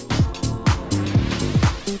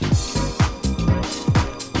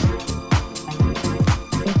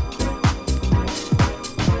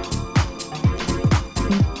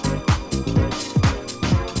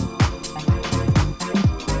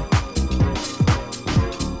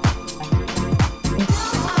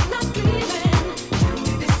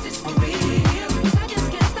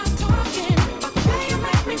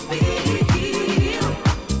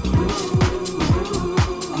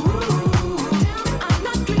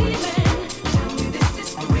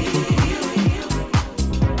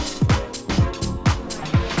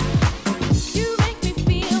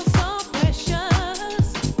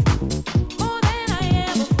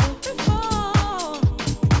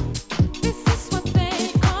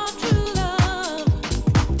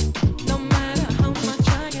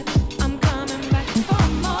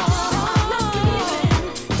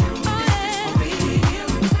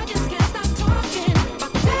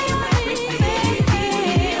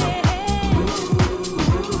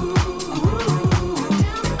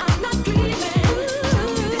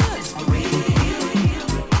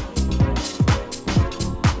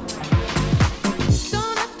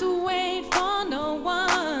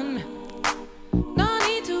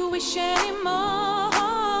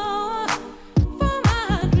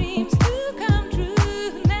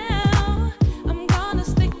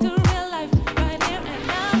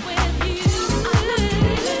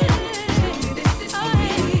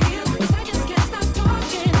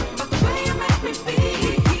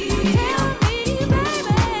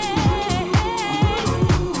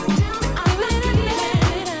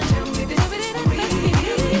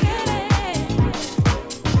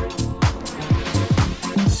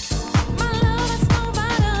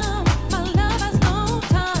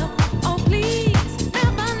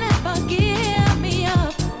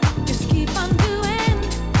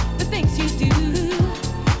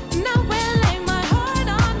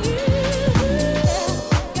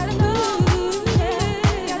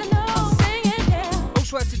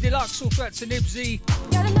 to Nibsy.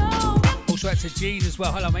 Also out to Gene as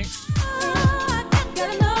well. Hello, mate.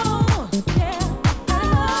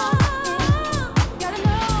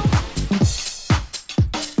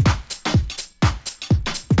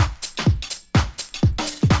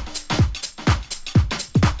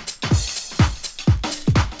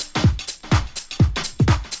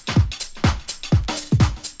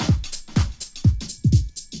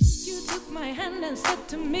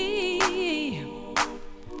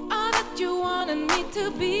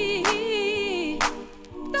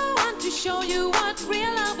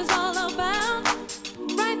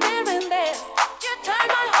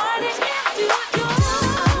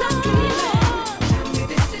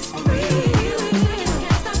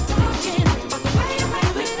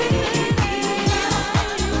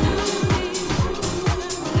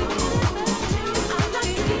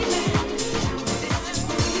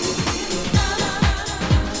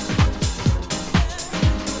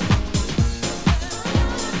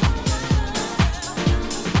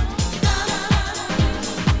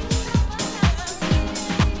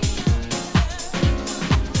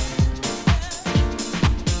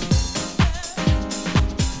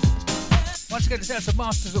 Sounds of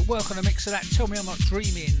Masters at Work on a mix of that Tell Me I'm Not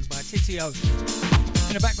Dreaming by Titio.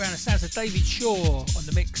 In the background, the sounds of David Shaw on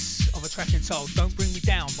the mix of a track entitled Don't Bring Me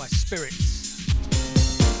Down by Spirits.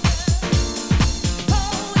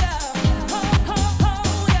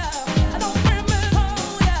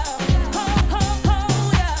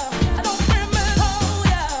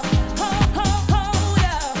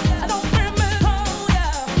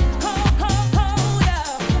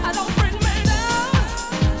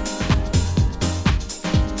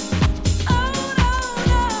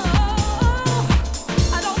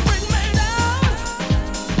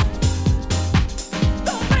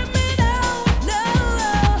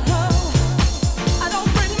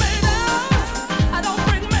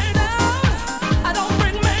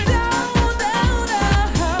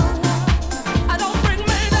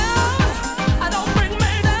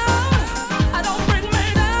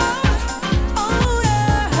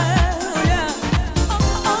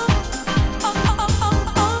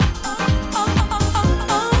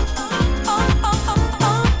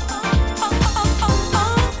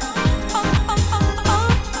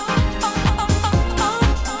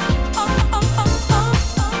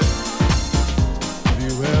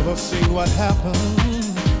 Away.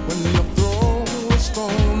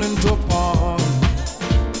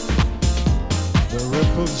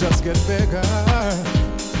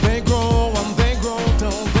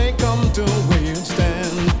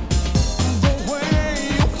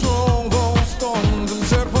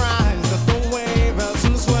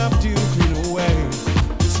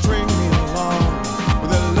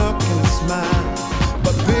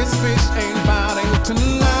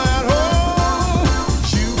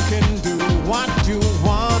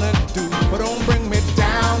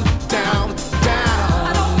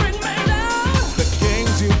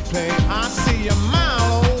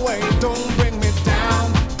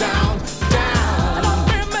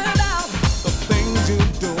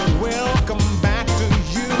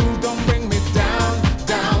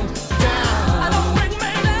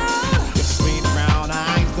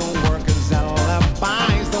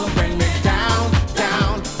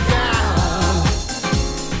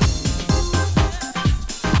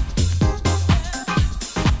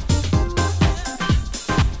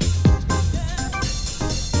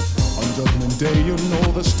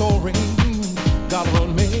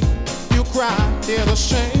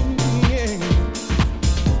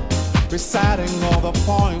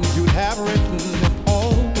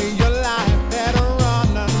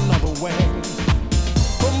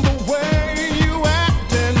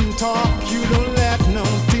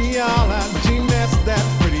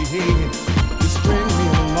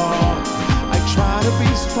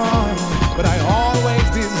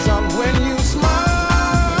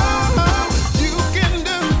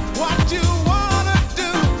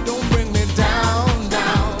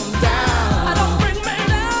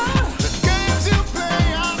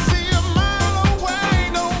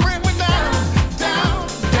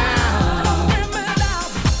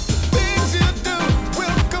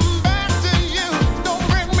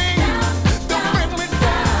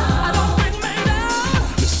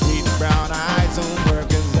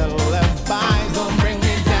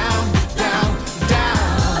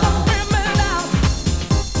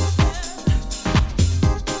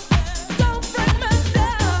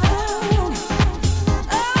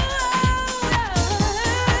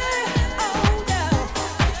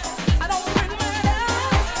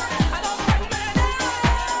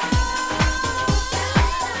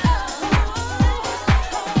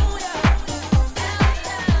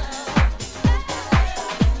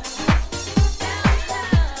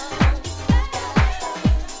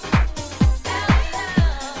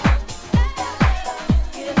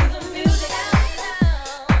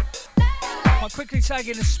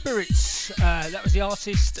 Tagging the Spirits, that was the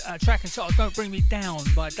artist. Track entitled Don't Bring Me Down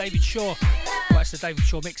by David Shaw. Well, it's the David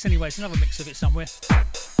Shaw mix anyway, it's another mix of it somewhere.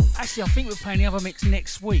 Actually, I think we're playing the other mix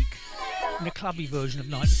next week in the clubby version of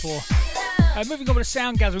 94. Moving on with the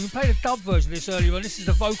sound gathering, we played a dub version of this earlier on. This is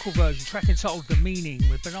the vocal version, track entitled The Meaning,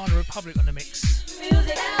 with Banana Republic on the mix.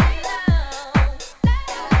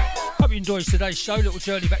 Hope you enjoyed today's show, little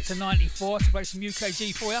journey back to 94 to play some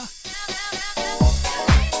UKG for you.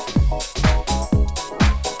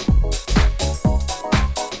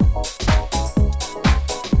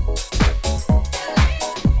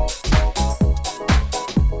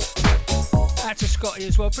 Out to Scotty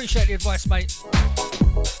as well, appreciate the advice, mate.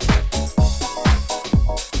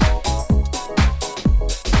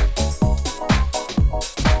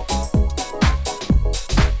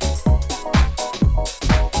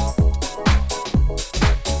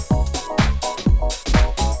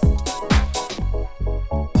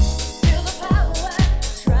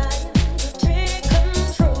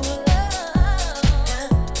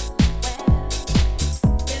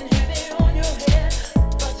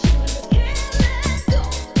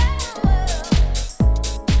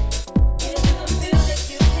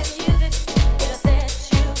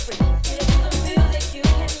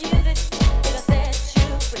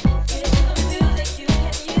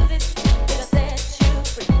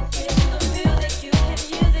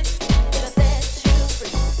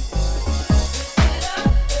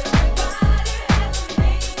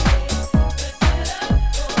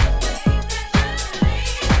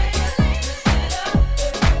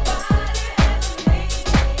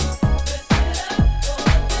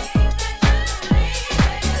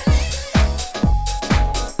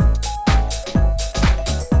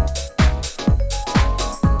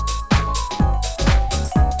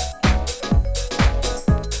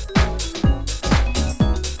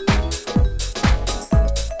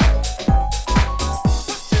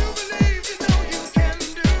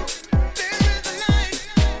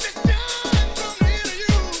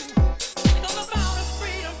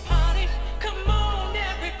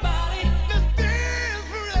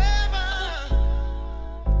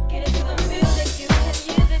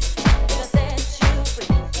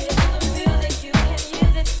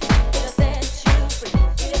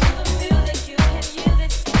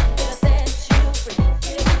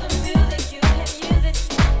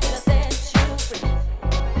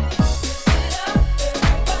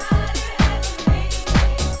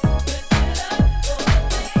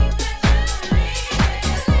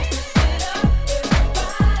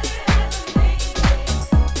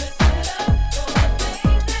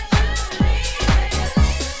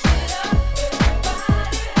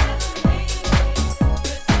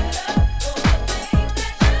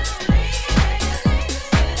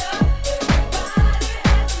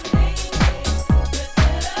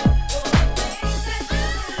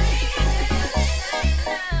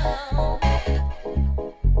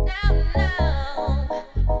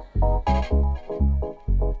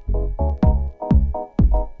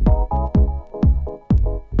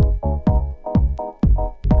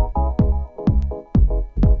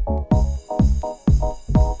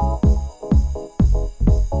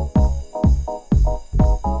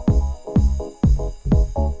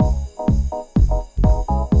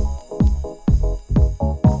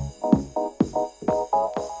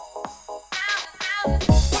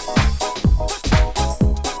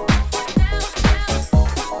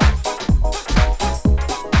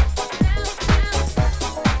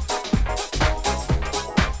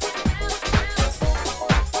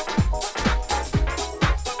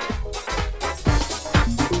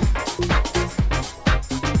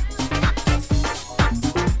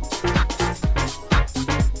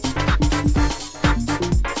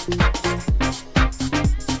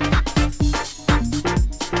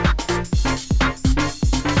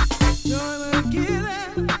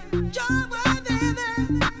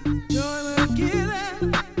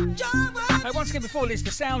 Before this,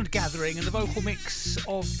 the sound gathering and the vocal mix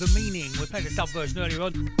of The Meaning. We played a dub version earlier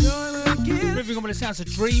on. Moving on with the sounds of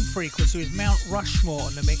Dream Frequency with Mount Rushmore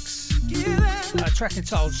on the mix. A track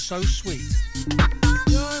entitled So Sweet.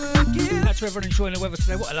 Out to everyone enjoying the weather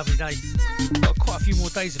today. What a lovely day. Got quite a few more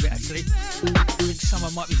days of it actually. I think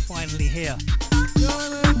summer might be finally here.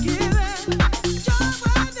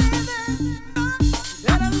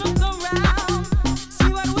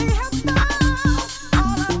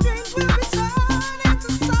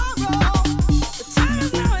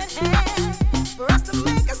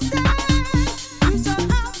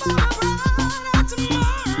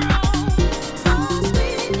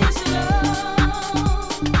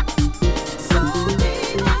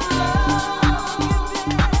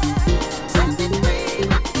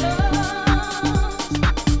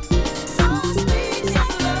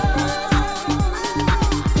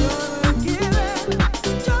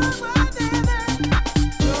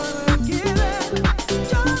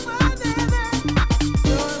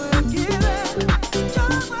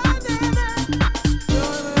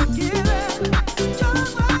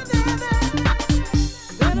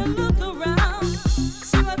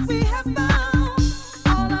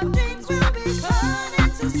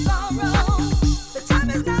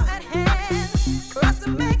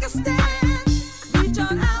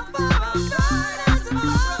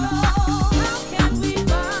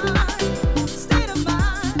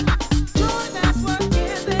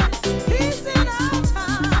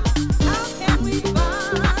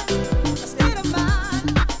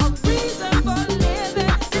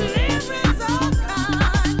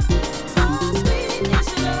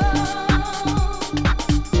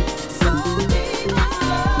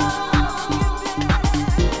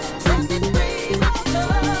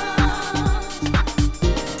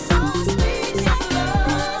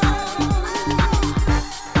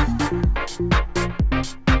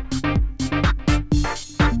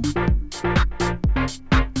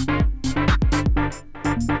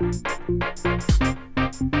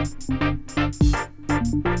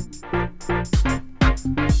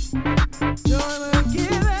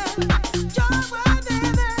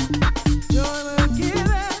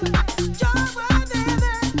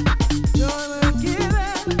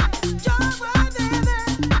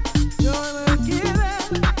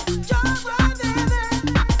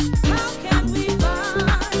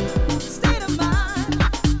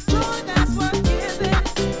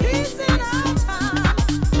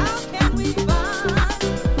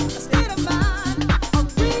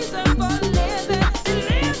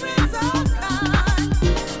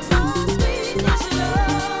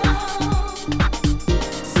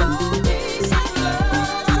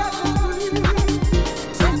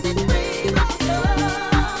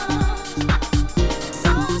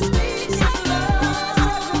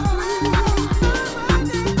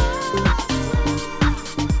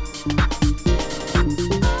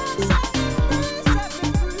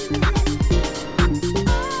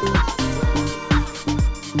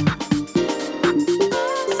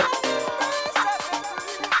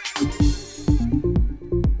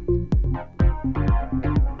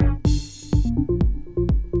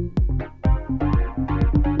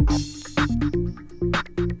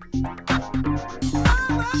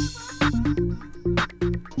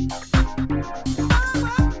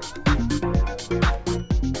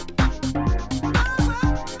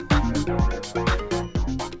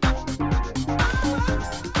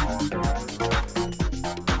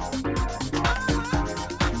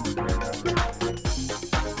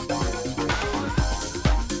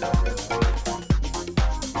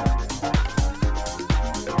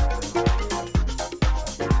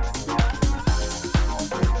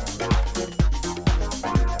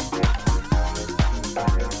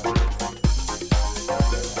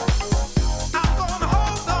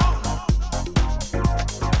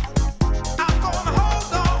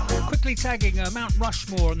 Tagging Mount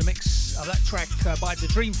Rushmore on the mix of that track by the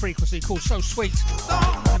Dream Frequency called So Sweet.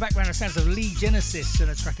 In the background, the sounds of Lee Genesis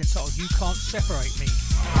and a track entitled You Can't Separate Me.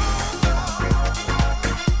 I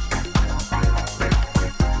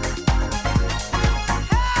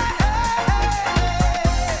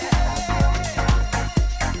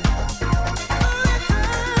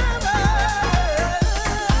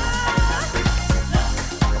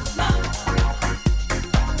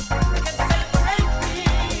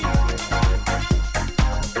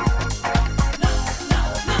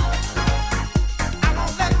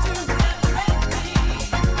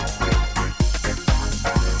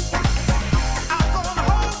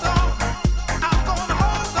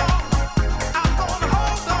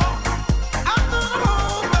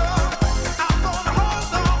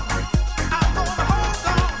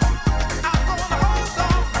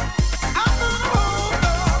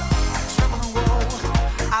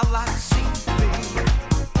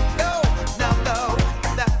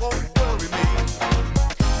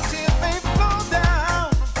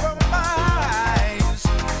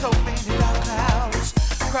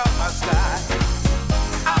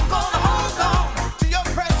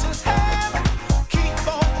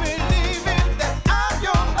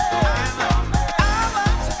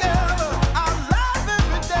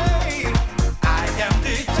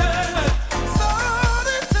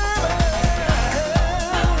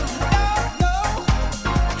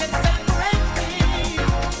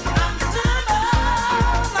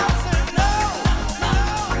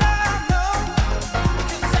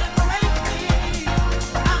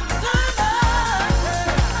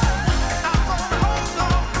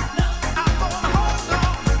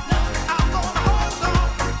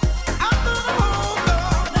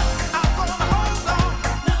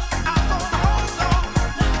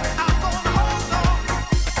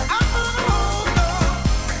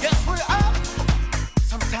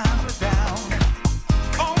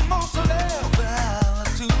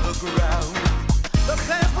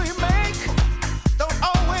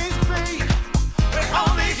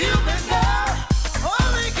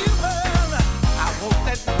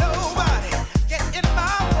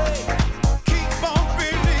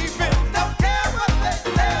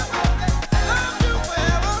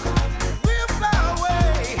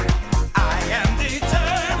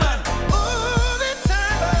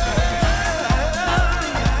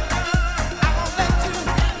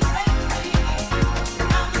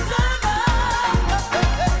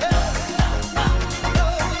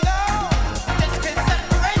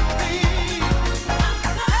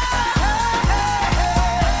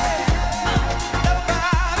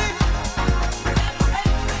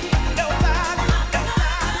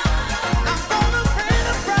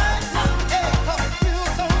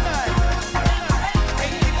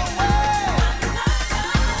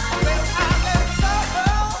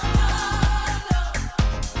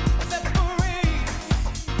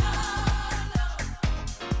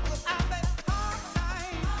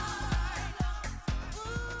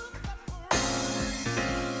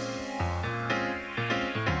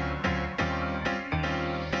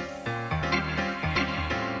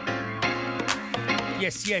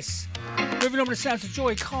Yes, yes. Moving on with the sounds of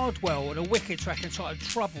Joy Cardwell and a wicked track entitled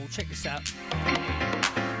Trouble. Check this out.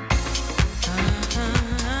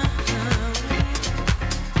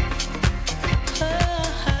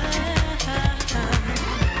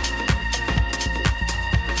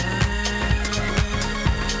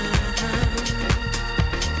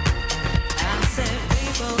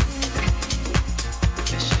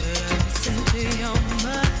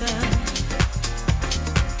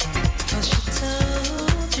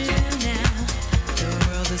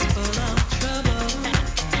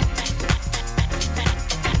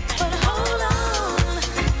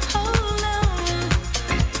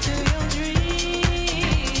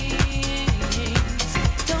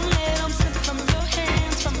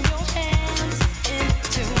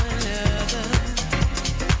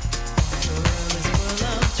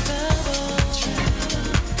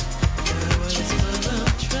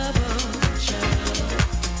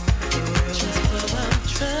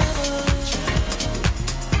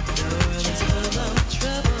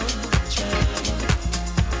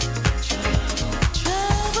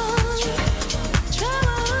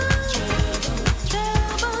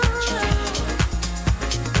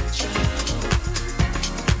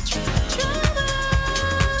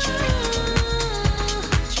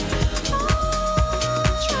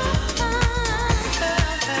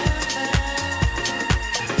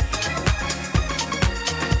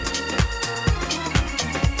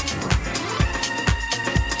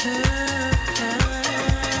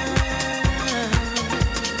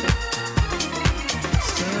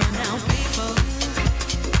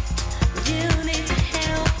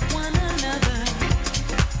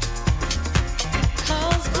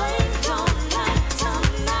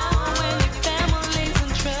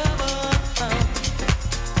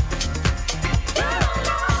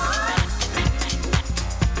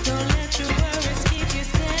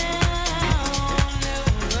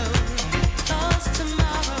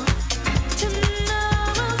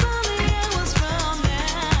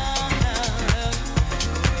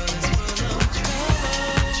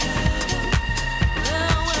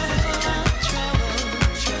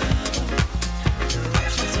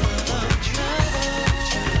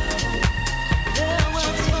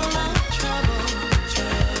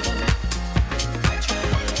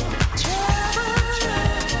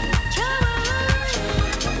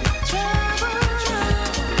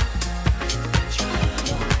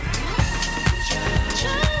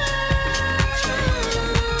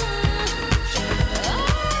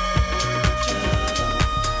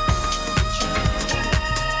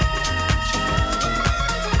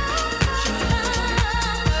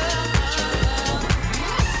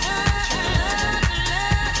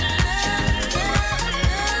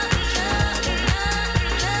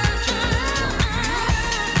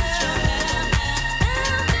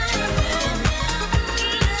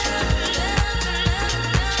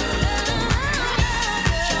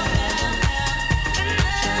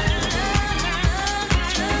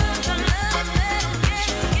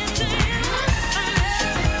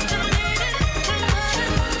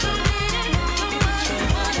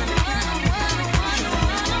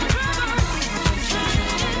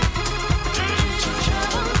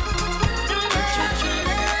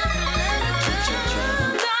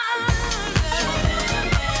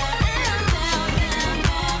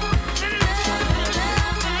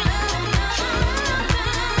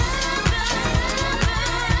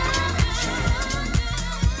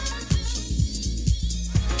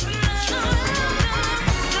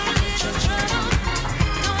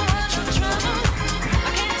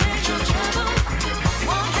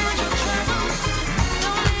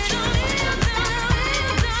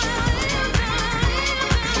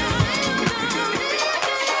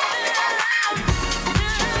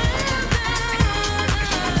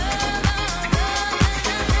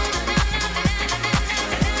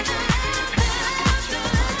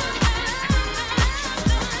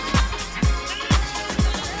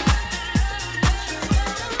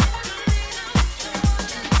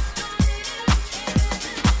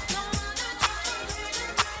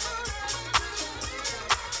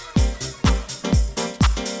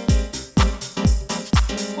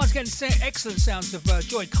 Excellent sounds of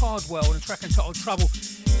Joy Cardwell and a track entitled Trouble.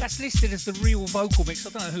 That's listed as the real vocal mix. I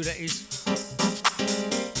don't know who that is.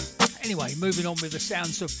 Anyway, moving on with the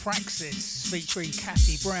sounds of Praxis featuring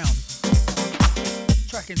Kathy Brown.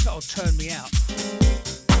 Track entitled Turn Me Out.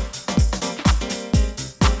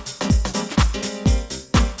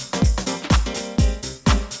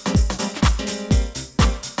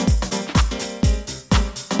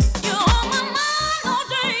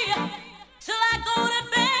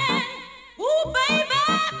 Baby,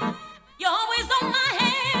 you're always on my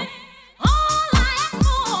head. All I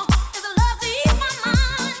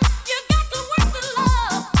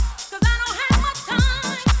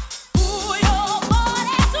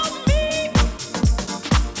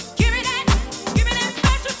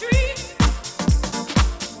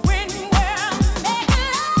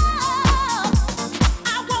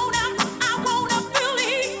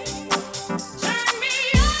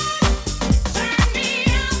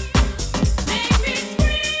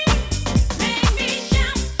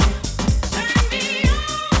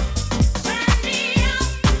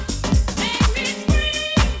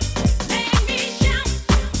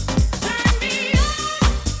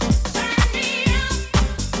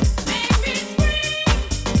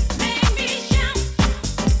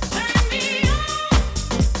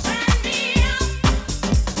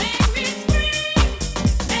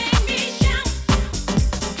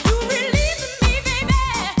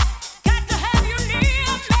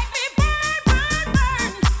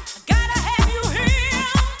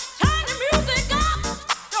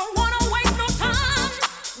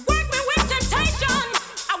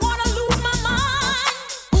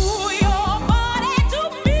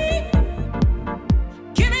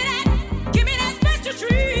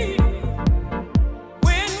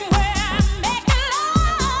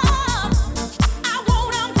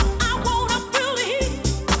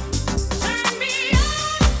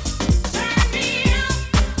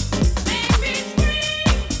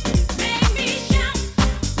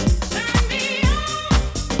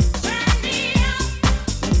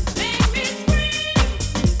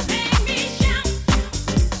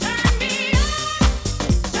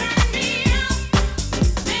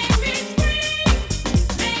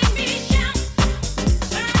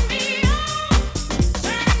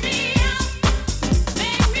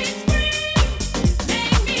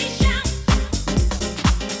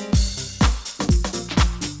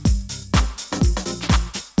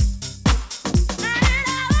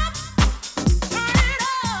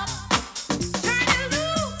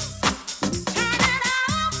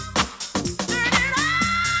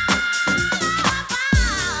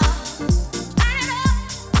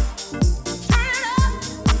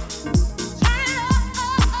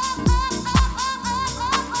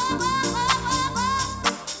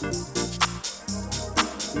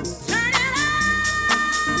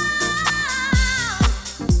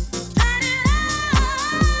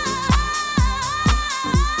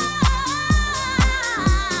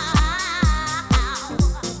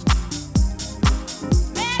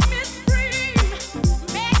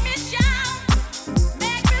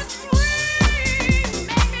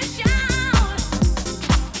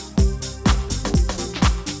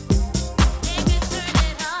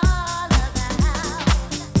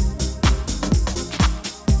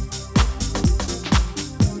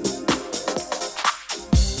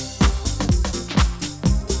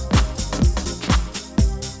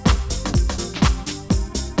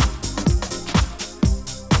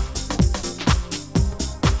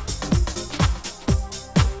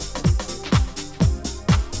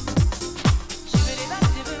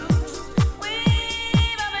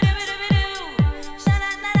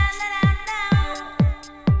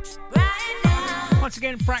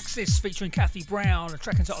again, Praxis featuring Kathy Brown, a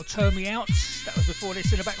track entitled Turn Me Out. That was before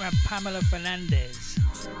this. In the background, Pamela Fernandez.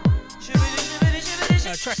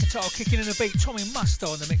 Track entitled Kicking in the Beat, Tommy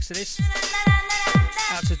Musto on the mix of this.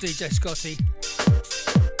 Out to DJ Scotty.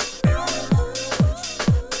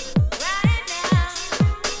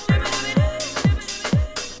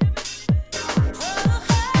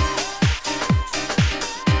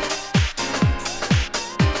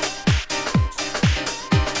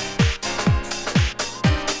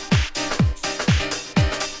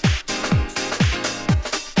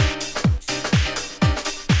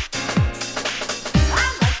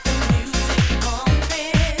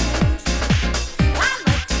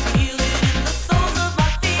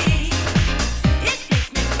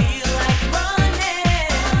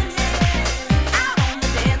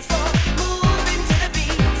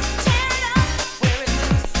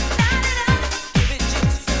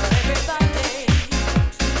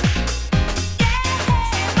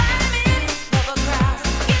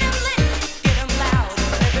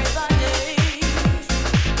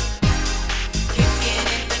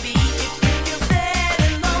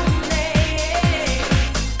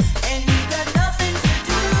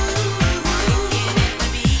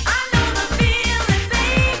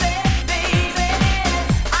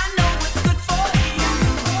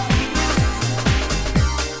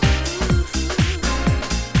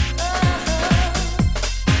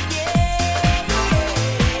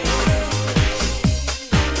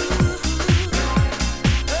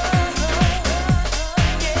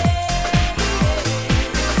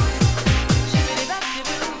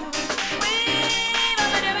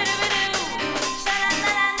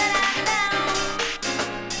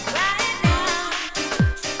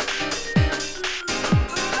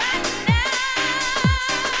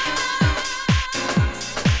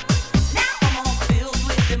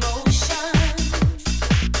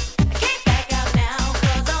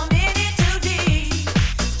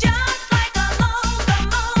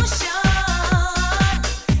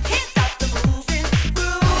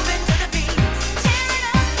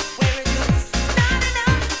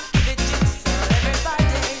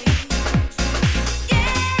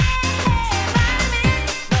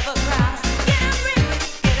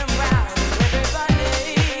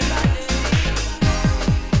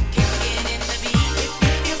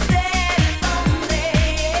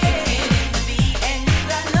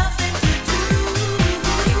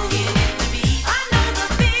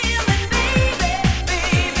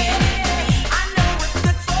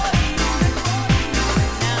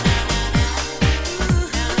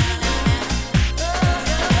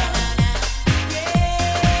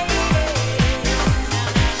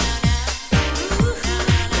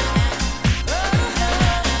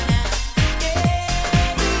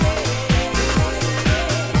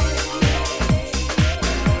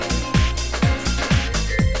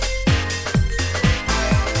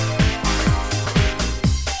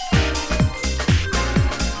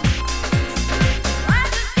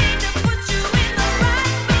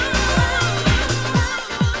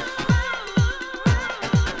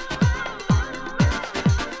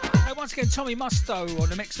 Tommy Musto on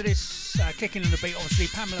the mix of this, kicking in the beat, obviously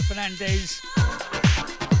Pamela Fernandez.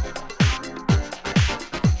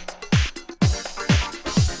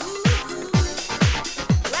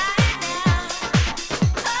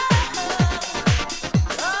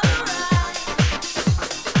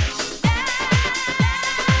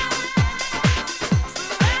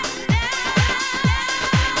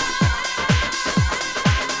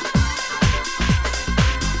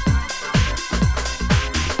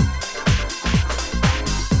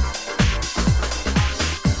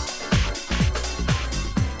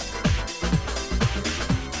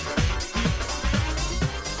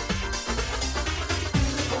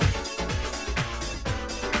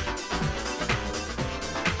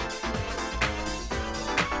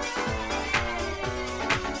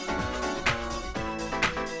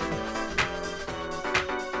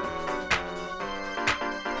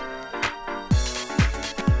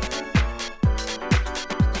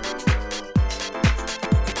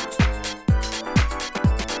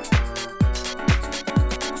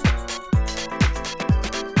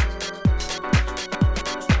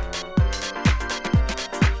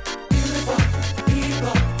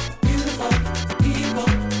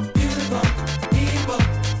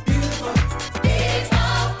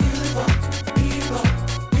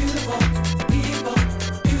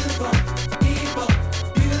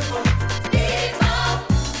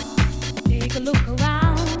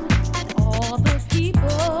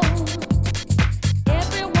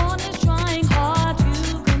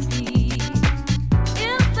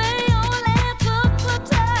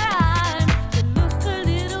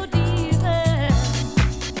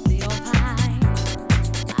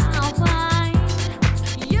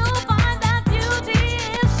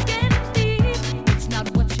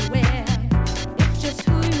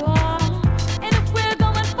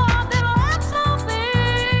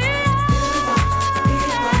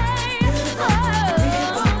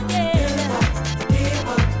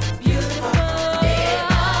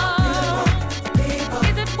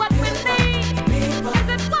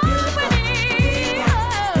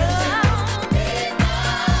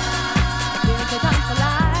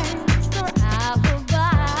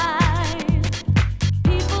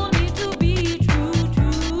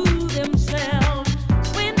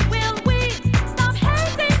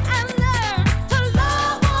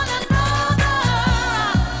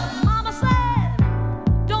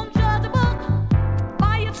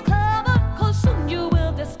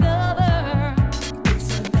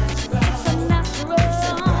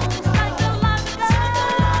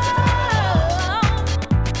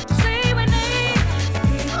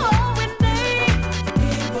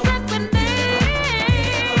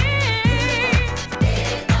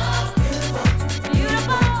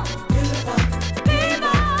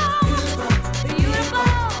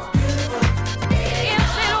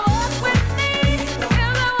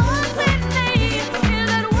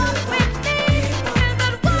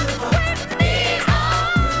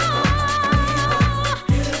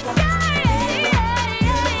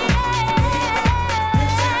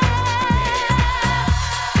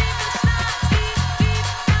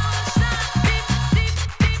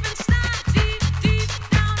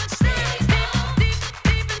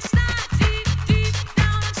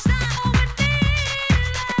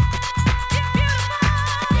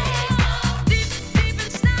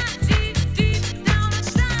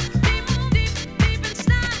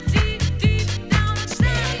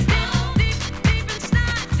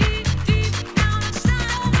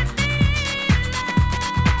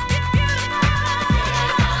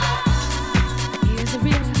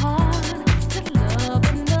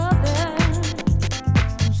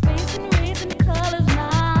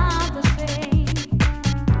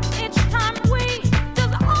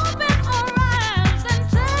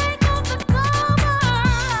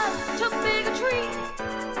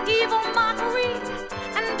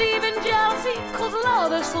 Oh,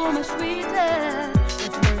 there's so much sweeter. Let's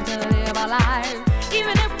learn to live our lives,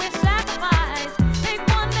 even if we sacrifice. Take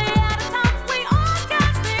one day at a time. We all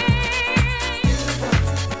can sing.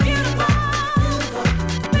 Beautiful, beautiful,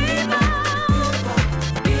 beautiful.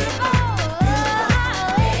 Is it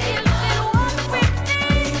what we need? Is it what we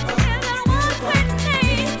need? Is it what we need?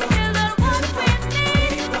 Is it what we need?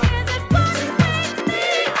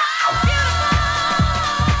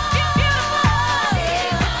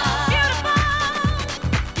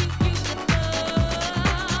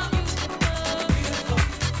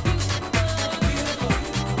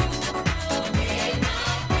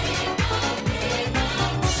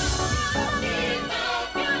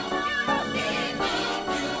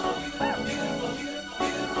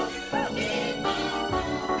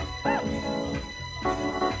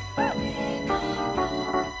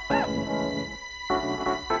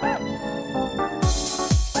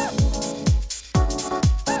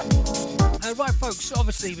 Right, folks,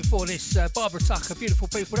 obviously before this, Barbara Tucker, Beautiful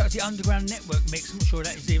People, that was the Underground Network mix. I'm not sure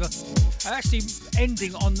that is either. Actually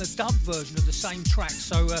ending on the dub version of the same track,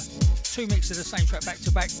 so two mixes of the same track back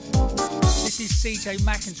to back. This is CJ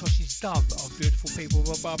McIntosh's dub of Beautiful People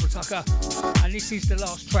by Barbara Tucker, and this is the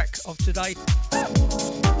last track of today.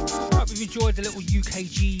 Hope you've enjoyed the little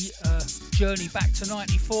UKG journey back to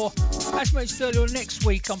 94. As mentioned earlier, next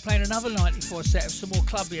week I'm playing another 94 set of some more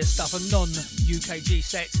clubbier stuff, a non-UKG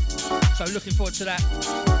set. So looking forward to that.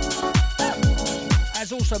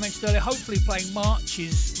 As also mentioned earlier, hopefully playing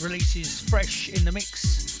March's releases fresh in the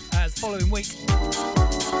mix the following week.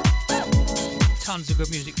 Tons of good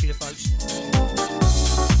music for you folks.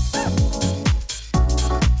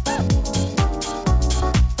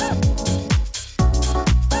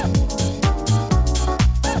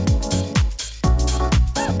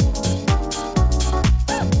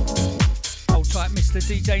 Hold tight, Mr.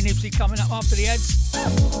 DJ Nibsy coming up after the ads.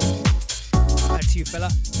 Back to you, fella.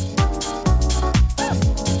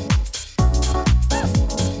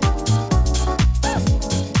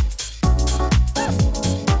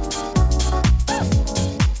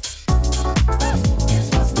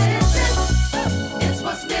 It's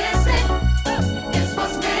what's missing.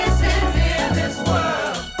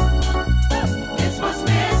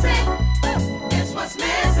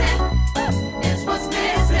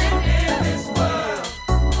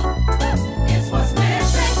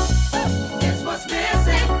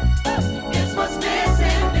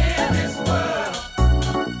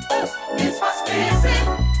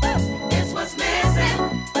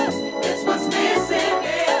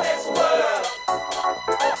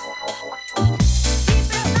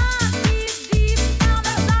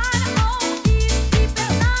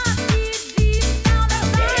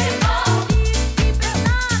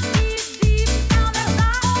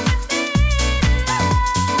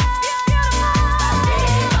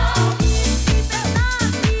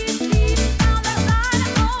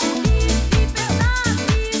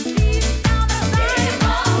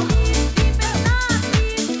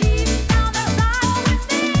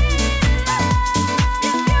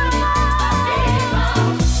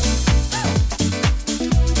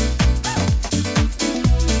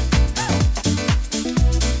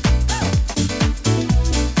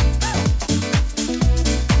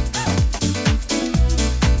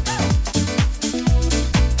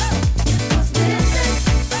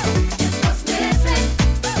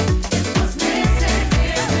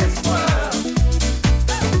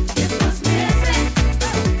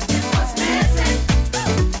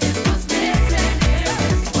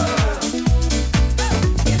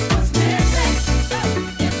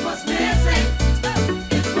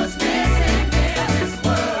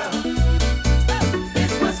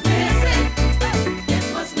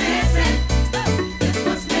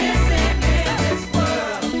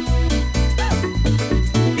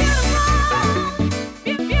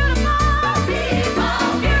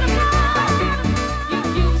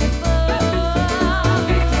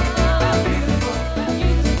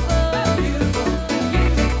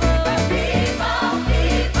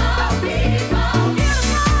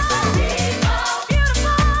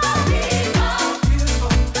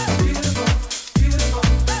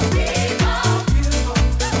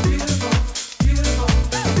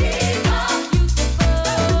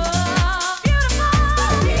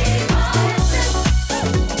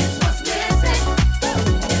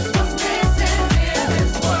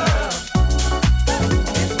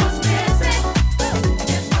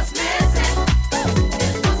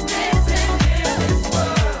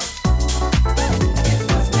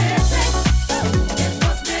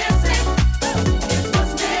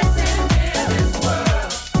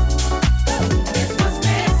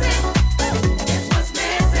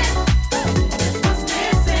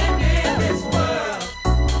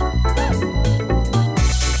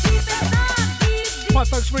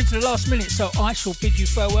 folks, we're into the last minute, so I shall bid you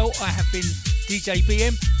farewell. I have been DJ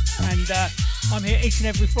BM, and I'm here each and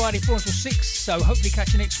every Friday 4 until 6, so hopefully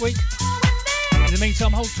catch you next week. In the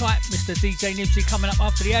meantime, hold tight, Mr. DJ Nibsy coming up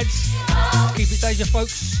after the ads. Keep it Deja,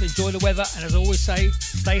 folks. Enjoy the weather, and as I always say,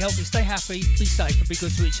 stay healthy, stay happy, be safe, and be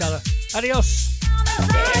good to each other. Adios.